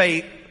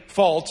 Faith,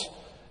 fault,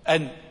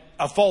 and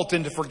a fault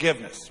into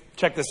forgiveness.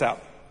 Check this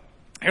out.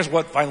 Here's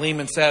what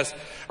Philemon says,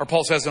 or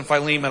Paul says in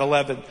Philemon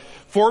 11.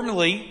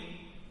 Formerly,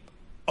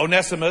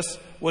 Onesimus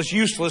was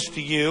useless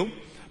to you,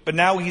 but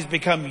now he's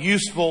become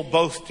useful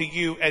both to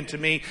you and to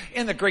me.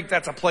 In the Greek,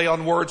 that's a play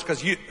on words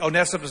because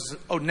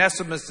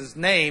Onesimus'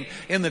 name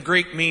in the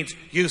Greek means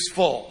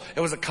useful. It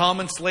was a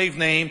common slave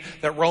name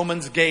that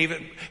Romans gave.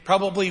 It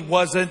probably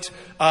wasn't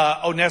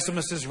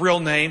Onesimus'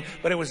 real name,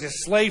 but it was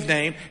his slave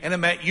name, and it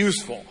meant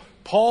useful.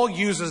 Paul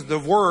uses the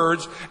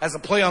words as a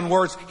play on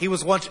words. He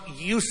was once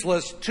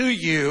useless to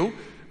you,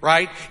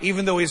 right?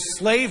 Even though his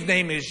slave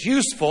name is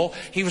useful,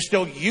 he was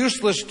still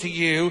useless to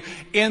you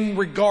in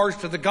regards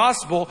to the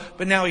gospel,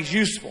 but now he's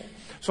useful.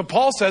 So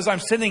Paul says, I'm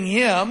sending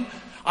him,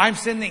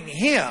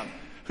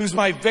 who's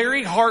my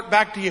very heart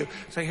back to you.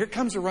 So here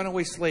comes a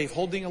runaway slave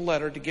holding a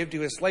letter to give to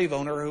his slave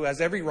owner who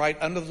has every right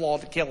under the law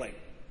to kill him.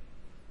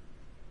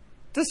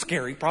 It's a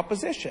scary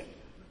proposition,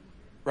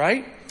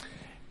 right?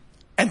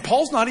 And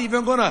Paul's not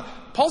even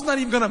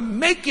gonna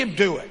make him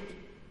do it.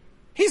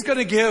 He's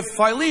gonna give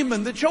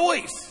Philemon the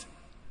choice.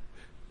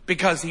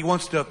 Because he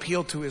wants to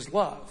appeal to his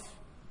love.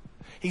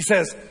 He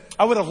says,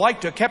 I would have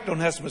liked to have kept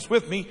Onesimus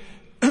with me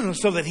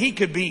so that he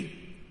could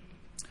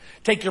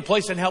take your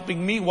place in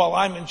helping me while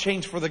I'm in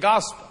chains for the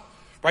gospel.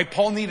 Right?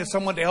 Paul needed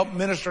someone to help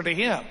minister to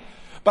him.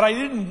 But I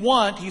didn't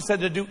want, he said,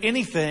 to do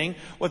anything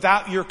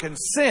without your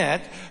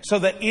consent so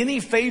that any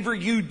favor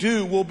you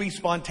do will be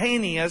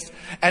spontaneous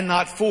and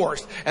not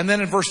forced. And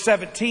then in verse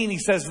 17, he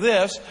says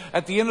this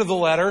at the end of the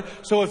letter.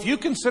 So if you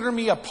consider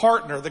me a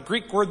partner, the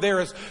Greek word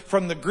there is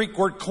from the Greek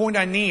word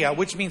koinonia,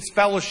 which means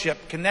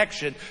fellowship,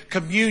 connection,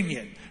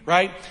 communion,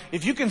 right?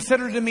 If you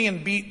consider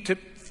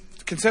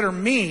consider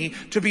me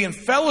to be in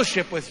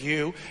fellowship with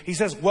you, he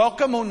says,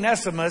 welcome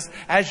Onesimus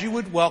as you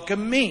would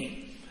welcome me.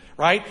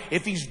 Right?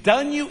 If he's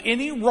done you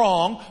any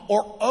wrong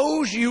or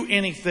owes you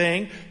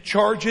anything,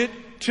 charge it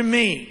to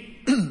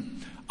me.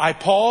 I,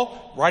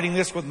 Paul, writing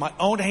this with my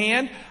own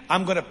hand,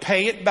 I'm going to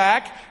pay it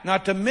back.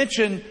 Not to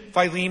mention,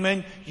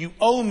 Philemon, you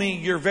owe me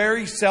your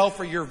very self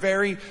or your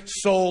very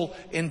soul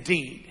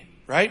indeed.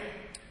 Right?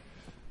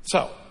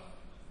 So,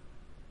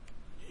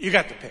 you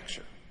got the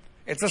picture.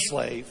 It's a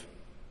slave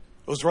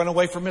who was run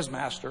away from his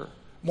master.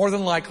 More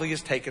than likely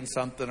has taken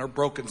something or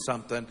broken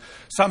something.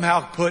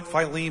 Somehow put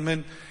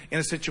Philemon in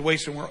a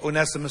situation where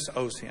Onesimus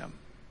owes him.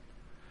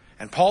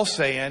 And Paul's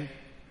saying,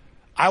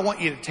 I want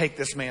you to take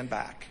this man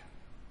back.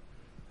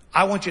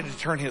 I want you to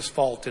turn his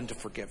fault into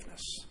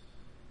forgiveness.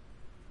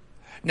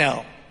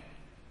 Now,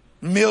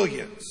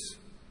 millions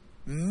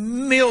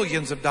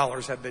of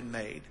dollars have been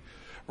made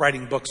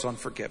writing books on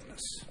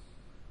forgiveness.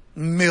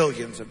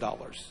 Millions of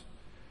dollars.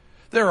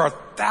 There are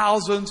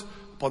thousands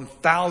upon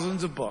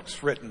thousands of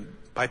books written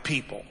by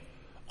people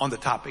on the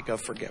topic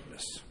of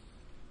forgiveness.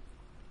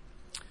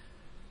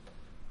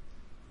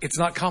 It's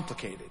not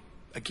complicated.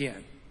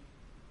 Again,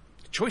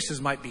 choices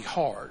might be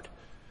hard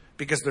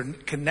because they're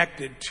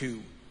connected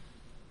to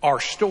our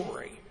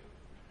story.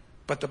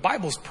 But the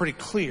Bible's pretty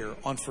clear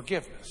on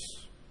forgiveness.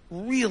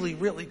 Really,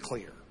 really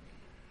clear.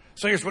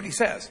 So here's what he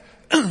says.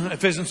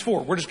 Ephesians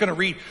 4. We're just going to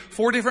read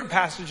 4 different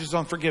passages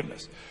on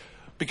forgiveness.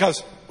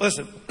 Because,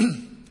 listen,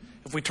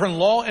 if we turn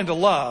law into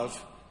love,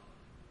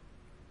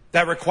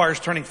 that requires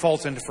turning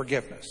faults into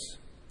forgiveness.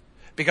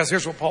 Because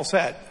here's what Paul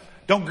said.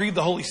 Don't grieve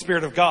the Holy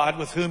Spirit of God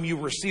with whom you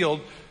were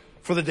sealed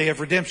for the day of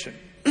redemption.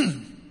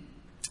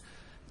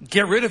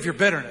 Get rid of your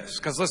bitterness.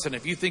 Because listen,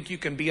 if you think you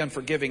can be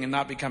unforgiving and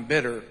not become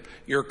bitter,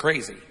 you're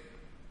crazy.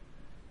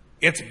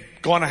 It's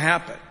going to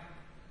happen.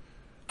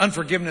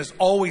 Unforgiveness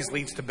always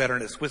leads to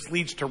bitterness, which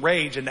leads to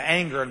rage and to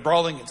anger and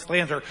brawling and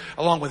slander,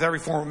 along with every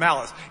form of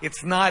malice.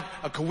 It's not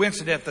a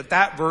coincidence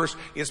that verse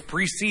is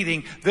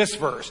preceding this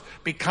verse.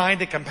 Be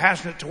kind and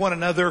compassionate to one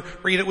another.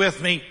 Read it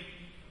with me.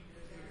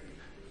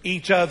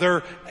 Each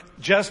other,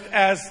 just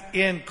as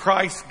in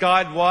Christ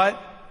God what?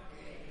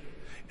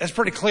 That's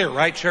pretty clear,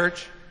 right,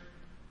 church?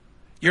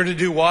 You're to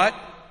do what?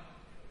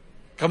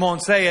 Come on,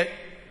 say it.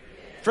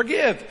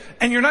 Forgive.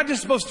 And you're not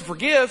just supposed to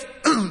forgive.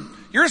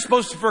 You're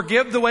supposed to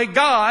forgive the way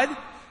God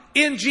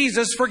in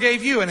Jesus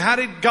forgave you. And how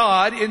did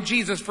God in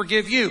Jesus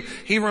forgive you?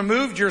 He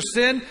removed your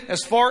sin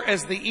as far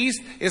as the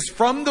east is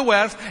from the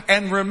west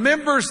and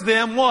remembers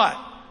them what?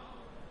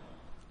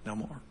 No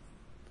more.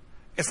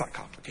 It's not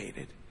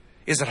complicated.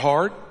 Is it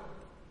hard?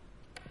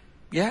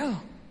 Yeah.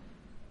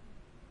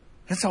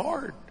 It's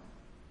hard.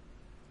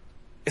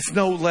 It's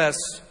no less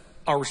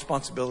our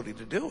responsibility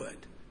to do it.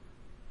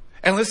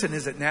 And listen,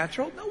 is it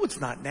natural? No, it's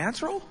not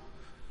natural.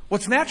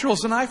 What's natural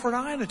is an eye for an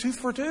eye and a tooth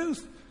for a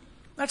tooth.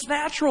 That's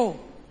natural.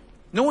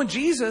 Knowing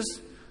Jesus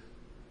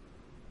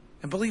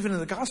and believing in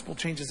the gospel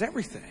changes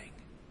everything.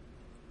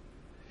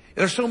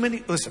 There's so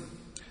many,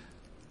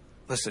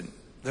 listen,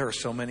 there are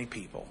so many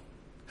people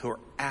who are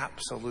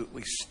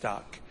absolutely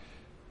stuck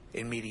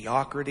in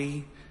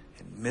mediocrity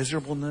and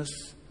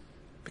miserableness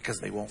because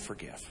they won't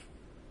forgive.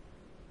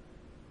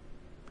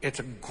 It's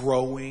a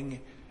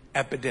growing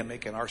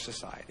epidemic in our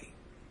society.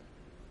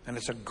 And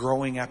it's a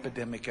growing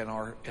epidemic in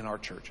our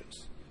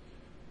churches.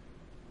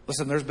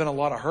 Listen, there's been a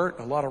lot of hurt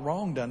and a lot of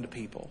wrong done to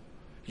people.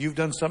 You've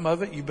done some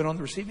of it. You've been on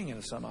the receiving end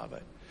of some of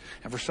it.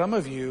 And for some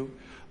of you,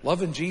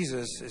 loving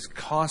Jesus is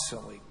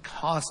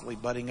constantly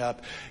butting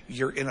up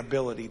your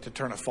inability to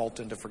turn a fault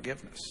into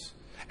forgiveness.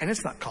 And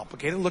it's not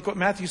complicated. Look what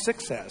Matthew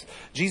 6 says.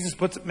 Jesus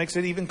makes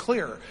it even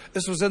clearer.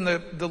 This was in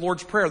the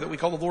Lord's Prayer that we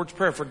call the Lord's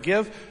Prayer.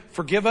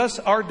 Forgive us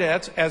our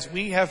debts as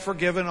we have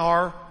forgiven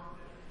our...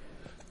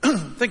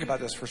 Think about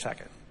this for a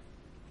second.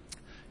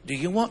 Do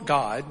you want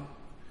God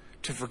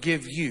to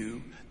forgive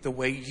you the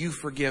way you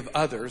forgive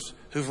others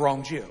who've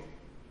wronged you?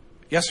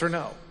 Yes or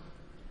no?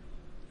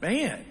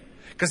 Man.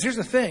 Because here's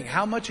the thing.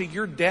 How much of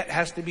your debt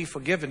has to be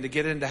forgiven to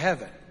get into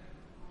heaven?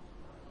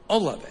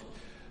 All of it.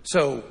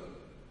 So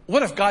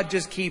what if God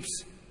just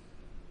keeps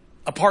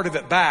a part of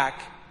it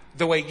back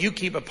the way you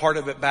keep a part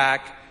of it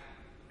back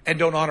and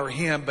don't honor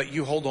him, but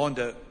you hold on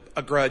to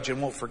a grudge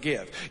and won't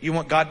forgive? You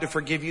want God to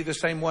forgive you the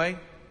same way?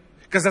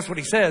 Because that's what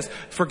he says.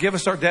 Forgive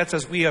us our debts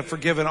as we have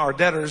forgiven our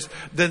debtors.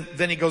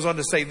 Then he goes on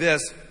to say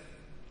this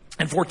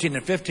in 14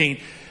 and 15.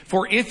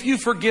 For if you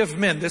forgive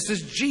men, this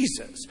is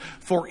Jesus.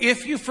 For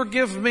if you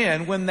forgive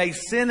men when they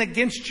sin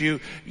against you,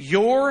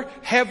 your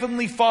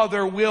heavenly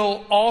Father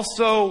will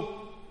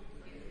also.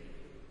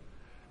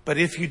 But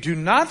if you do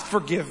not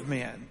forgive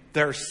men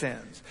their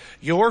sins,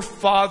 your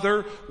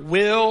Father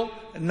will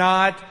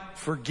not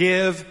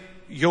forgive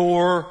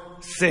your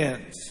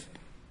sins.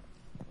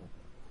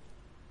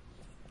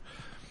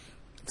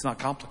 It's not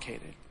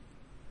complicated.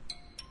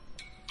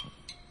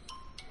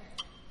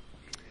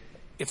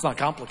 It's not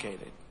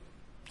complicated.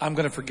 I'm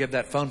going to forgive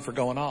that phone for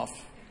going off,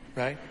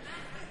 right?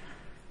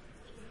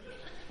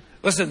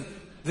 Listen,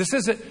 this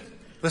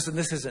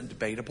isn't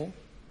debatable.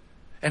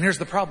 And here's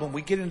the problem.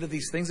 We get into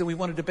these things and we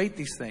want to debate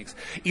these things.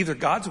 Either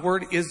God's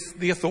word is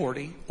the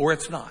authority or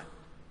it's not.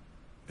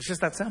 It's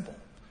just that simple.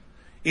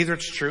 Either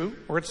it's true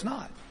or it's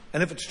not.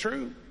 And if it's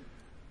true,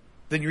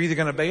 then you're either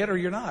going to obey it or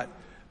you're not.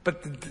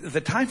 But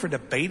the time for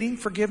debating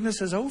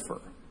forgiveness is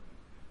over.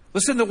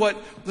 Listen to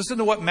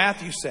what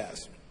Matthew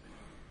says.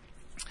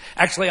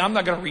 Actually, I'm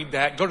not going to read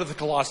that. Go to the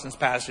Colossians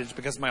passage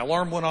because my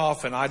alarm went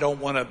off and I don't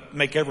want to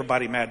make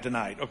everybody mad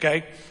tonight.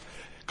 Okay?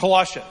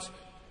 Colossians.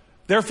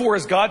 Therefore,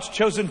 as God's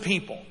chosen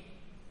people,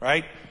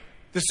 right?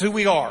 This is who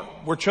we are.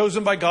 We're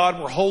chosen by God.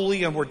 We're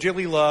holy and we're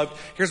dearly loved.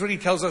 Here's what he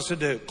tells us to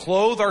do.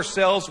 Clothe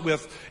ourselves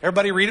with,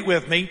 everybody read it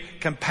with me,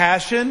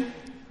 compassion,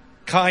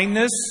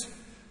 kindness,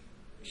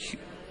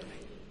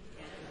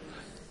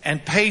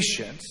 and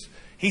patience.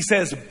 He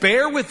says,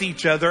 bear with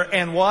each other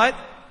and what?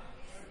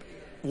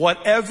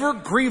 Whatever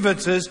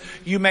grievances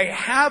you may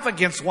have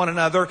against one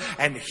another.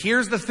 And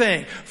here's the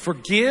thing.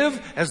 Forgive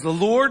as the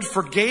Lord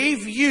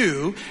forgave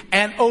you.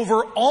 And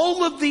over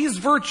all of these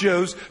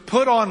virtues,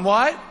 put on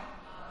what?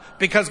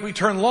 Because we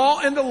turn law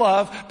into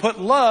love. Put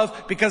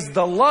love because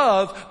the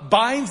love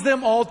binds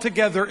them all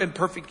together in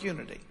perfect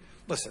unity.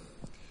 Listen.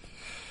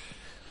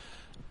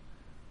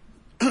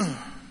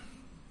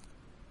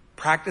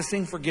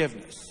 Practicing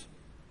forgiveness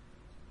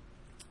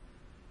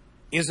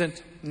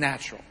isn't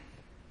natural.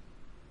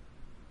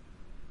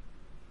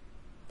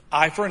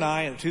 Eye for an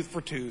eye and a tooth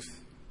for tooth.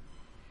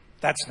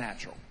 That's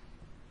natural.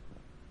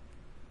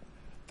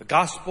 The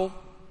gospel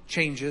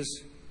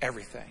changes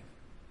everything.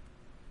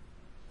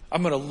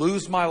 I'm going to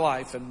lose my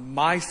life in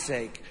my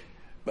sake,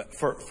 but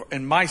for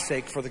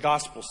the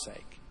gospel's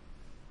sake.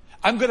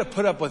 I'm going to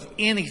put up with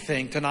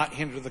anything to not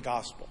hinder the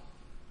gospel.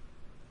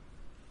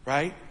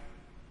 Right?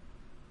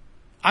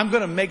 I'm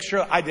going to make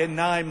sure I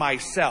deny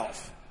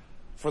myself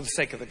for the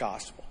sake of the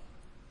gospel.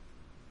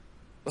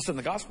 Listen,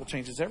 the gospel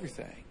changes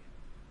everything.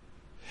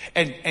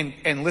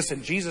 And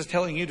listen, Jesus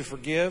telling you to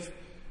forgive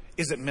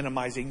isn't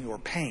minimizing your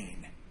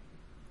pain.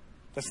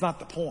 That's not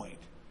the point.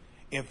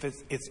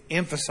 It's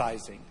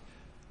emphasizing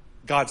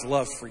God's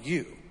love for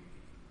you.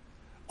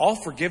 All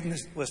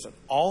forgiveness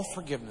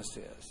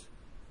is.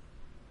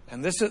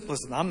 And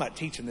listen, I'm not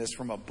teaching this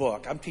from a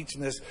book. I'm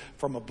teaching this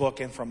from a book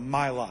and from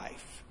my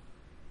life.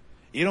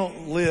 You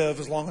don't live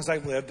as long as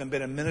I've lived and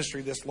been in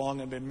ministry this long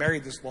and been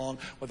married this long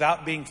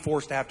without being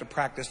forced to have to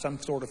practice some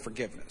sort of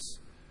forgiveness.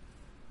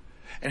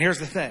 And here's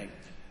the thing.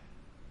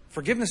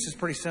 Forgiveness is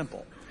pretty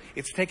simple.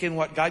 It's taking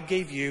what God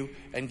gave you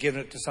and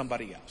giving it to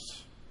somebody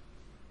else.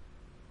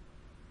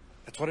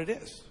 That's what it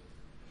is.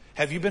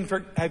 Have you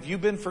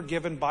been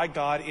forgiven by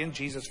God in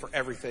Jesus for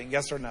everything?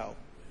 Yes or no?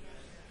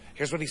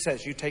 Here's what he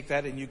says. You take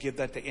that and you give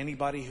that to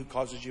anybody who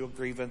causes you a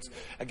grievance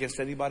against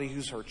anybody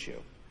who's hurt you.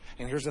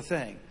 And here's the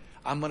thing.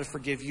 I'm going to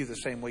forgive you the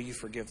same way you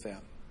forgive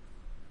them.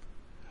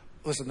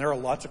 Listen, there are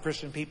lots of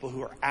Christian people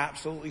who are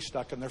absolutely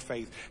stuck in their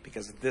faith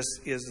because this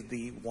is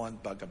the one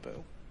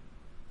bugaboo.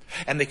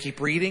 And they keep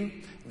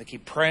reading, and they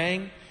keep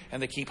praying,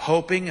 and they keep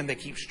hoping, and they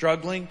keep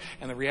struggling.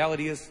 And the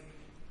reality is,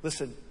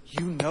 listen,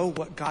 you know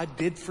what God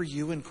did for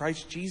you in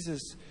Christ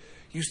Jesus.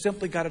 You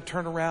simply got to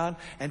turn around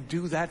and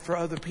do that for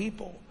other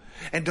people.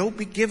 And don't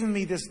be giving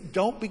me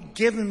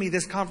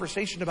this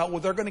conversation about,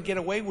 well, they're going to get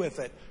away with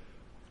it.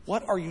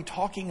 What are you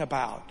talking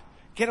about?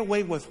 Get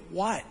away with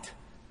what?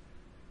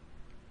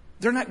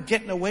 They're not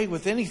getting away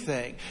with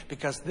anything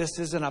because this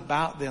isn't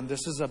about them.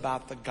 This is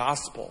about the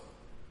gospel.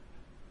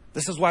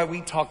 This is why we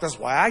talk. That's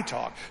why I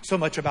talk so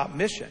much about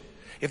mission.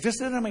 If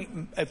this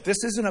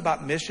isn't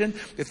about mission,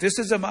 if this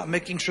is about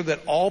making sure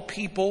that all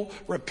people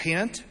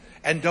repent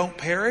and don't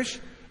perish,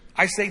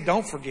 I say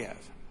don't forgive.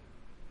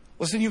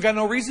 Listen, you've got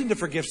no reason to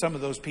forgive some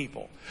of those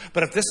people.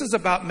 But if this is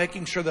about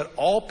making sure that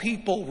all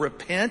people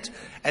repent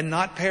and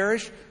not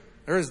perish,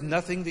 there is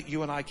nothing that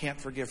you and I can't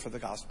forgive for the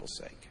gospel's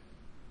sake.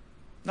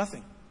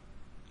 Nothing.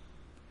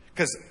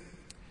 Because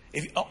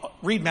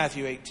read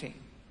Matthew 18.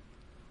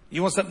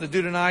 You want something to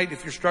do tonight?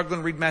 If you're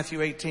struggling, read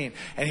Matthew 18.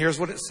 And here's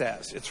what it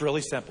says. It's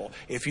really simple.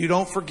 If you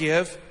don't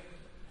forgive,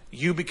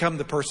 you become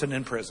the person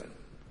in prison.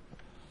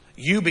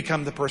 You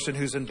become the person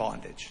who's in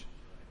bondage.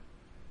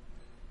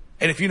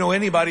 And if you know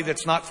anybody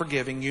that's not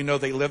forgiving, you know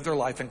they live their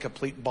life in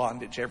complete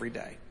bondage every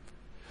day.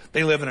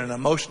 They live in an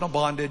emotional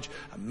bondage,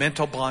 a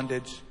mental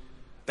bondage.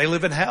 They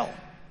live in hell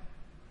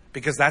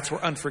because that's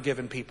where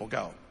unforgiven people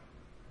go.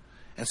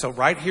 And so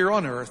right here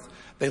on earth,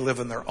 they live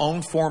in their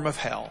own form of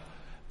hell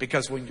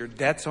because when your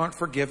debts aren't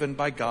forgiven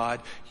by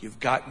God, you've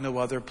got no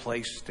other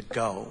place to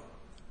go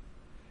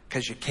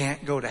because you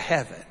can't go to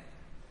heaven.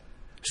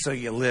 So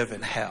you live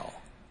in hell.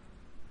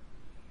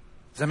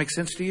 Does that make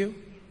sense to you?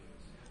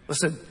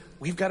 Listen,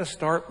 we've got to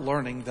start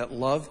learning that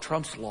love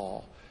trumps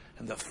law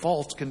and that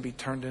faults can be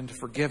turned into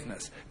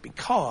forgiveness.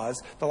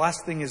 Because the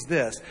last thing is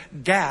this,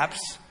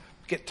 gaps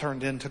get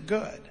turned into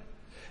good.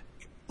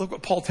 Look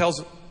what Paul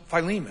tells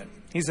Philemon.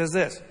 He says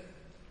this,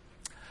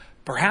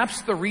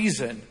 perhaps the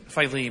reason,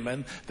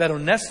 Philemon, that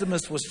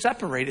Onesimus was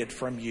separated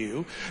from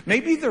you,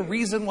 maybe the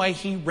reason why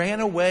he ran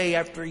away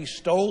after he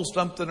stole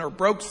something or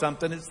broke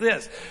something is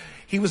this.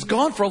 He was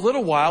gone for a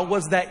little while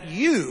was that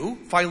you,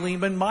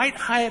 Philemon, might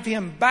have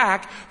him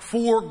back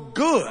for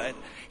good.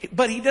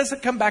 But he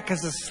doesn't come back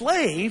as a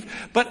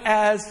slave, but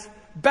as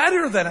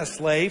better than a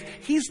slave.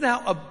 He's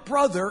now a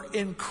brother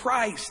in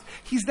Christ.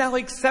 He's now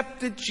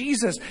accepted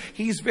Jesus.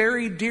 He's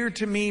very dear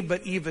to me,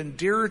 but even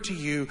dearer to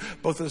you,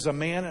 both as a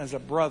man and as a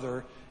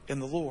brother in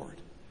the Lord.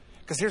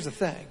 Because here's the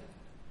thing.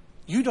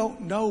 You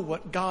don't know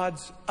what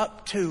God's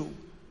up to.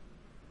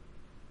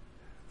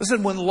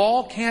 Listen, when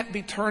law can't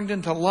be turned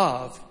into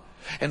love,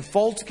 and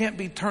faults can't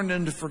be turned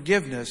into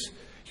forgiveness,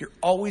 you're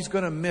always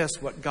going to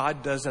miss what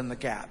God does in the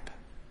gap.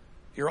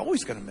 You're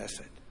always going to miss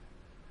it.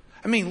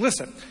 I mean,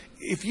 listen,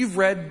 if you've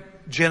read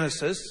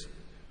Genesis,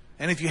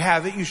 and if you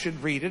haven't, you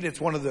should read it. It's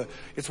one of the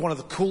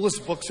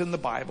coolest books in the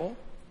Bible.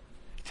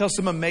 It tells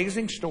some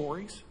amazing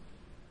stories.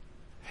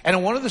 And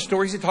in one of the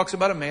stories, he talks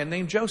about a man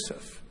named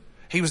Joseph.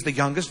 He was the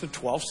youngest of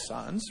 12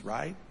 sons,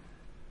 right?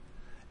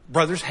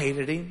 Brothers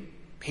hated him.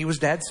 He was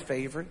dad's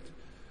favorite.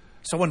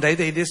 So one day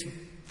they just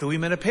threw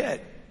him in a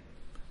pit.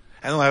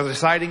 And while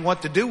deciding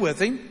what to do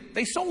with him,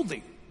 they sold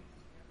him.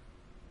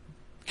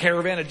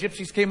 Caravan of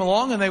gypsies came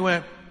along and they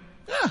went,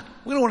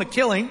 we don't want to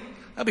kill him.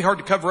 That'd be hard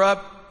to cover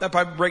up. That'd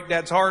probably break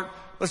Dad's heart.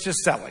 Let's just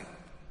sell him.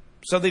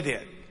 So they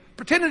did.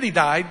 Pretended he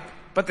died,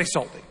 but they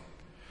sold him.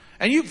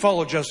 And you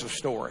follow Joseph's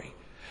story.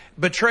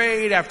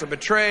 Betrayed after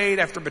betrayed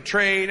after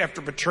betrayed after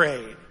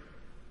betrayed.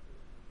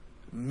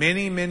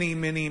 Many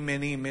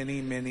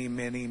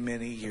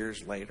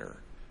years later,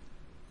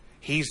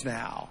 he's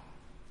now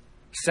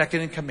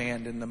second in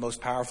command in the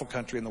most powerful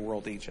country in the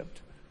world, Egypt.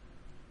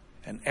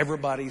 And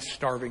everybody's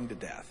starving to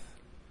death.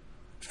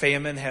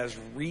 Famine has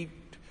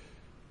wreaked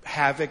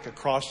havoc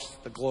across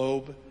the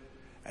globe.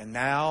 And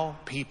now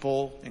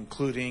people,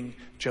 including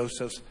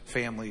Joseph's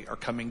family, are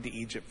coming to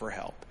Egypt for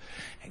help.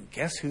 And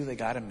guess who they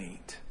got to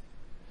meet?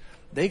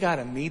 They got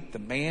to meet the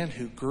man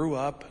who grew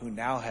up, who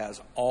now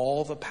has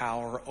all the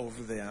power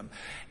over them.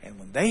 And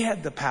when they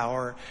had the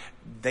power,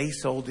 they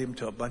sold him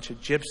to a bunch of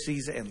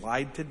gypsies and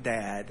lied to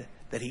Dad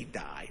that he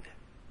died.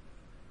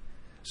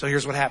 So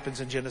here's what happens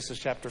in Genesis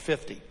chapter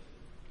 50.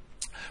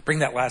 Bring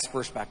that last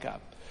verse back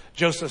up.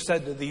 Joseph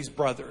said to these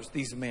brothers,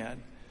 these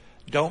men,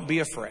 don't be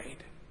afraid.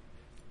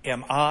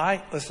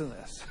 Listen to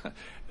this.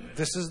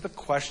 This is the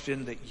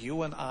question that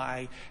you and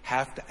I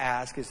have to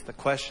ask. It's the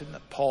question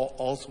that Paul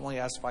ultimately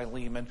asked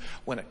Philemon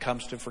when it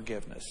comes to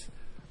forgiveness.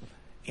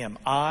 Am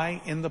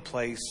I in the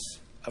place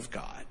of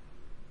God?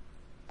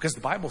 Because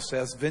the Bible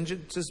says,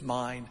 vengeance is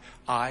mine,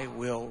 I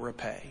will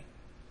repay.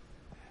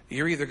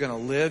 You're either going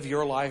to live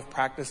your life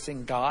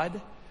practicing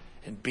God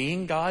and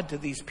being God to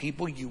these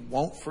people you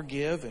won't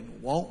forgive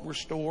and won't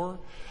restore,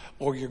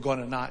 or you're going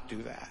to not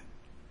do that.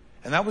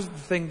 And that was the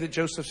thing that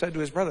Joseph said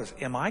to his brothers.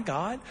 Am I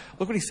God?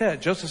 Look what he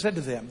said. Joseph said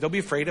to them, don't be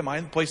afraid. Am I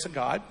in the place of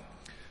God?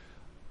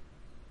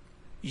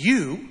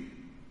 You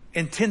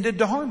intended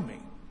to harm me.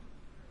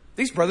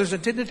 These brothers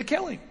intended to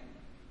kill him.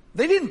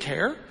 They didn't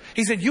care.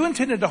 He said, you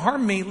intended to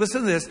harm me.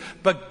 Listen to this.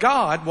 But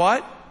God,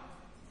 what?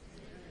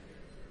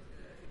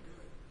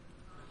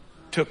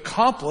 To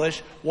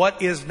accomplish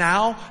what is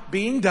now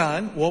being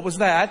done. What was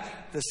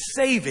that? The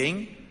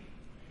saving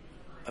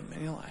of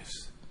many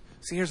lives.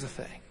 See, here's the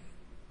thing.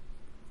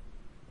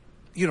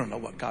 You don't know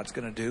what God's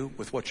going to do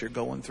with what you're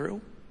going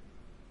through.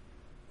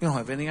 You don't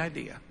have any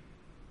idea.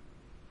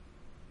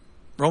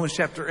 Romans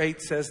chapter 8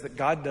 says that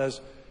God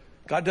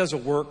does a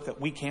work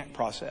that we can't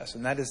process.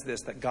 And that is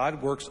this, that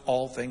God works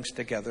all things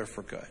together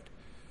for good.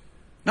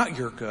 Not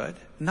your good,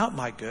 not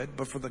my good,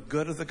 but for the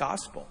good of the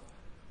gospel.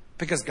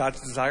 Because God's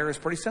desire is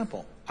pretty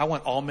simple. I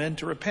want all men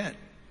to repent.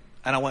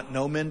 And I want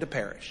no men to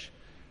perish.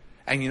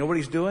 And you know what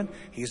he's doing?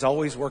 He's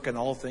always working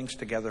all things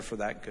together for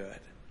that good.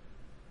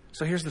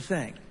 So here's the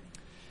thing.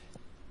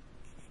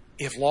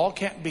 If law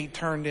can't be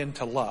turned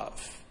into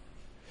love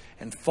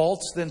and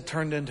fault's then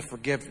turned into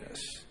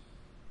forgiveness,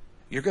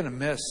 you're going to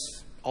miss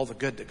all the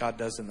good that God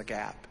does in the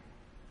gap.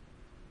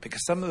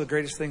 Because some of the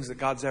greatest things that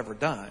God's ever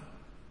done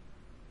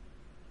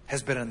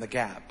has been in the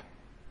gap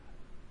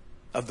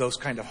of those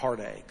kind of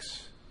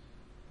heartaches.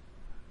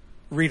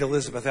 Read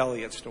Elizabeth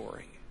Elliot's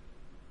story.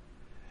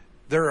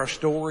 There are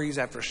stories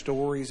after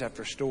stories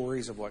after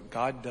stories of what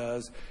God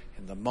does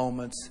in the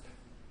moments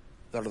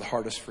that are the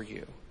hardest for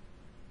you.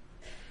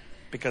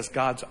 Because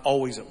God's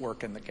always at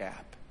work in the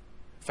gap.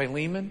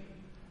 Philemon,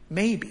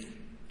 maybe,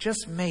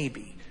 just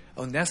maybe,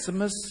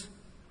 Onesimus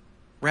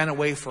ran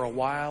away for a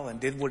while and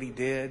did what he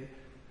did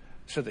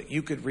so that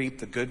you could reap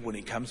the good when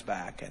he comes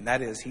back. And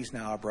that is, he's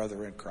now a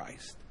brother in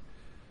Christ.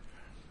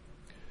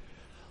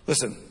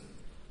 Listen,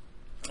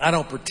 I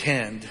don't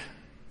pretend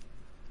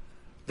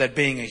that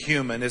being a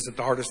human isn't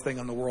the hardest thing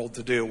in the world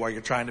to do while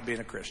you're trying to be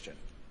a Christian.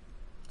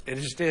 It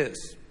just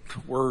is.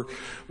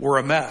 We're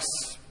a mess,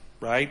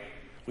 right?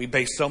 We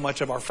base so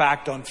much of our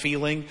fact on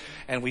feeling,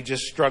 and we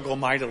just struggle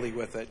mightily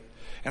with it.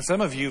 And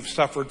some of you have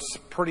suffered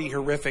pretty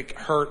horrific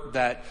hurt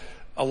that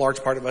a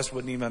large part of us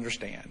wouldn't even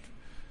understand.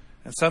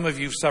 And some of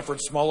you have suffered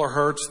smaller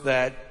hurts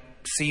that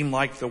seem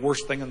like the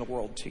worst thing in the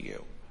world to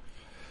you.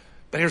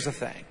 But here's the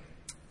thing.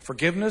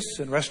 Forgiveness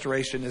and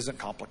restoration isn't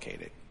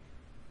complicated.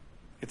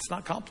 It's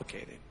not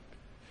complicated.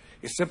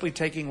 It's simply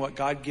taking what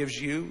God gives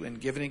you and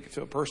giving it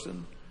to a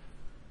person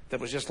that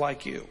was just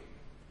like you.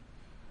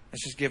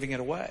 It's just giving it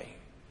away.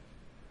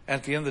 And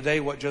at the end of the day,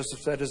 what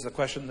Joseph said is the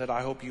question that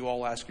I hope you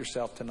all ask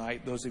yourself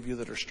tonight. Those of you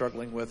that are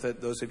struggling with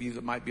it, those of you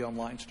that might be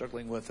online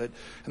struggling with it.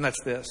 And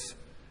that's this.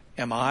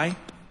 Am I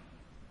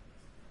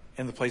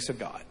in the place of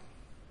God?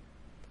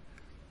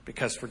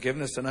 Because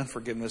forgiveness and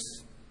unforgiveness,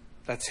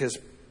 that's His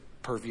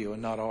purview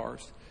and not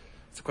ours.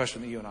 It's a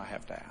question that you and I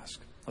have to ask.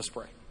 Let's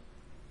pray.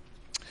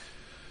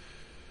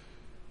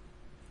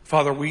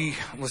 Father,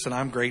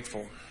 I'm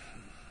grateful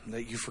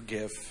that you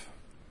forgive.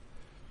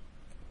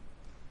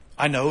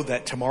 I know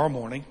that tomorrow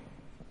morning,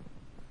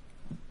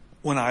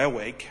 when I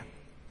awake,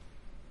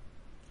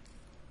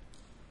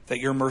 that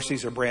your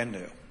mercies are brand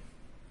new.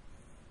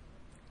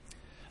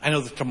 I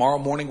know that tomorrow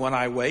morning when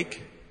I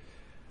wake,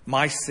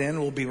 my sin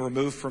will be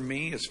removed from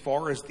me as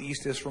far as the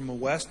east is from the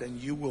west,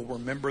 and you will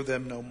remember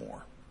them no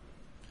more.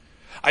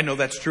 I know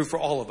that's true for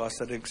all of us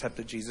that have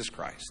accepted Jesus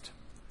Christ.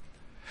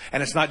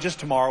 And it's not just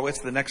tomorrow,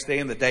 it's the next day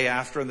and the day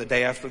after and the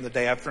day after and the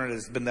day after. And it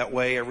has been that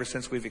way ever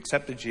since we've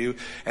accepted you.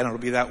 And it'll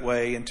be that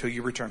way until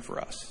you return for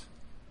us.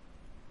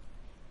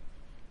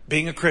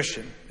 Being a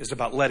Christian is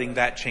about letting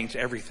that change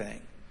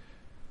everything.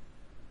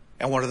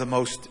 And one of the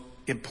most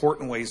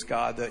important ways,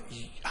 God, that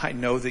I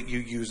know that you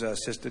use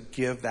us is to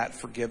give that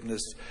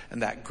forgiveness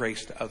and that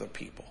grace to other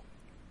people.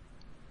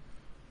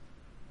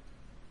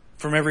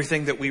 From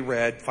everything that we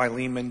read,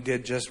 Philemon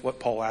did just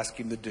what Paul asked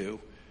him to do.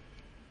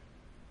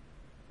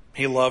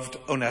 He loved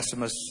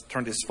Onesimus,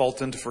 turned his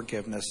fault into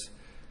forgiveness,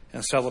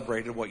 and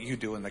celebrated what you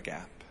do in the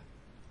gap.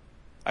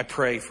 I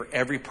pray for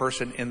every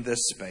person in this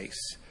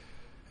space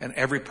and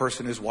every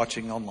person who's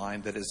watching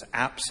online that is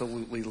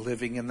absolutely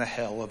living in the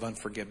hell of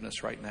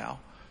unforgiveness right now.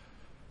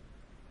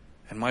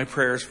 And my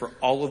prayers for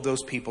all of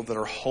those people that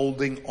are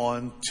holding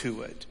on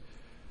to it,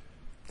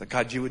 that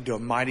God, you would do a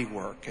mighty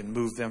work and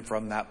move them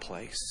from that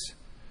place.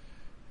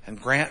 And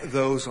grant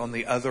those on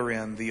the other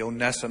end, the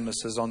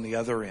Onesimuses on the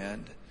other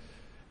end,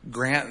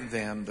 grant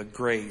them the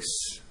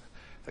grace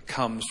that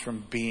comes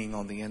from being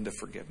on the end of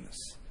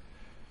forgiveness.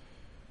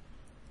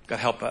 God,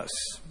 help us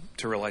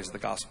to realize the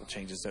gospel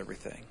changes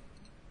everything.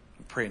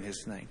 I pray in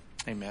His name.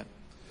 Amen.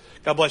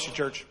 God bless you,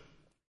 church.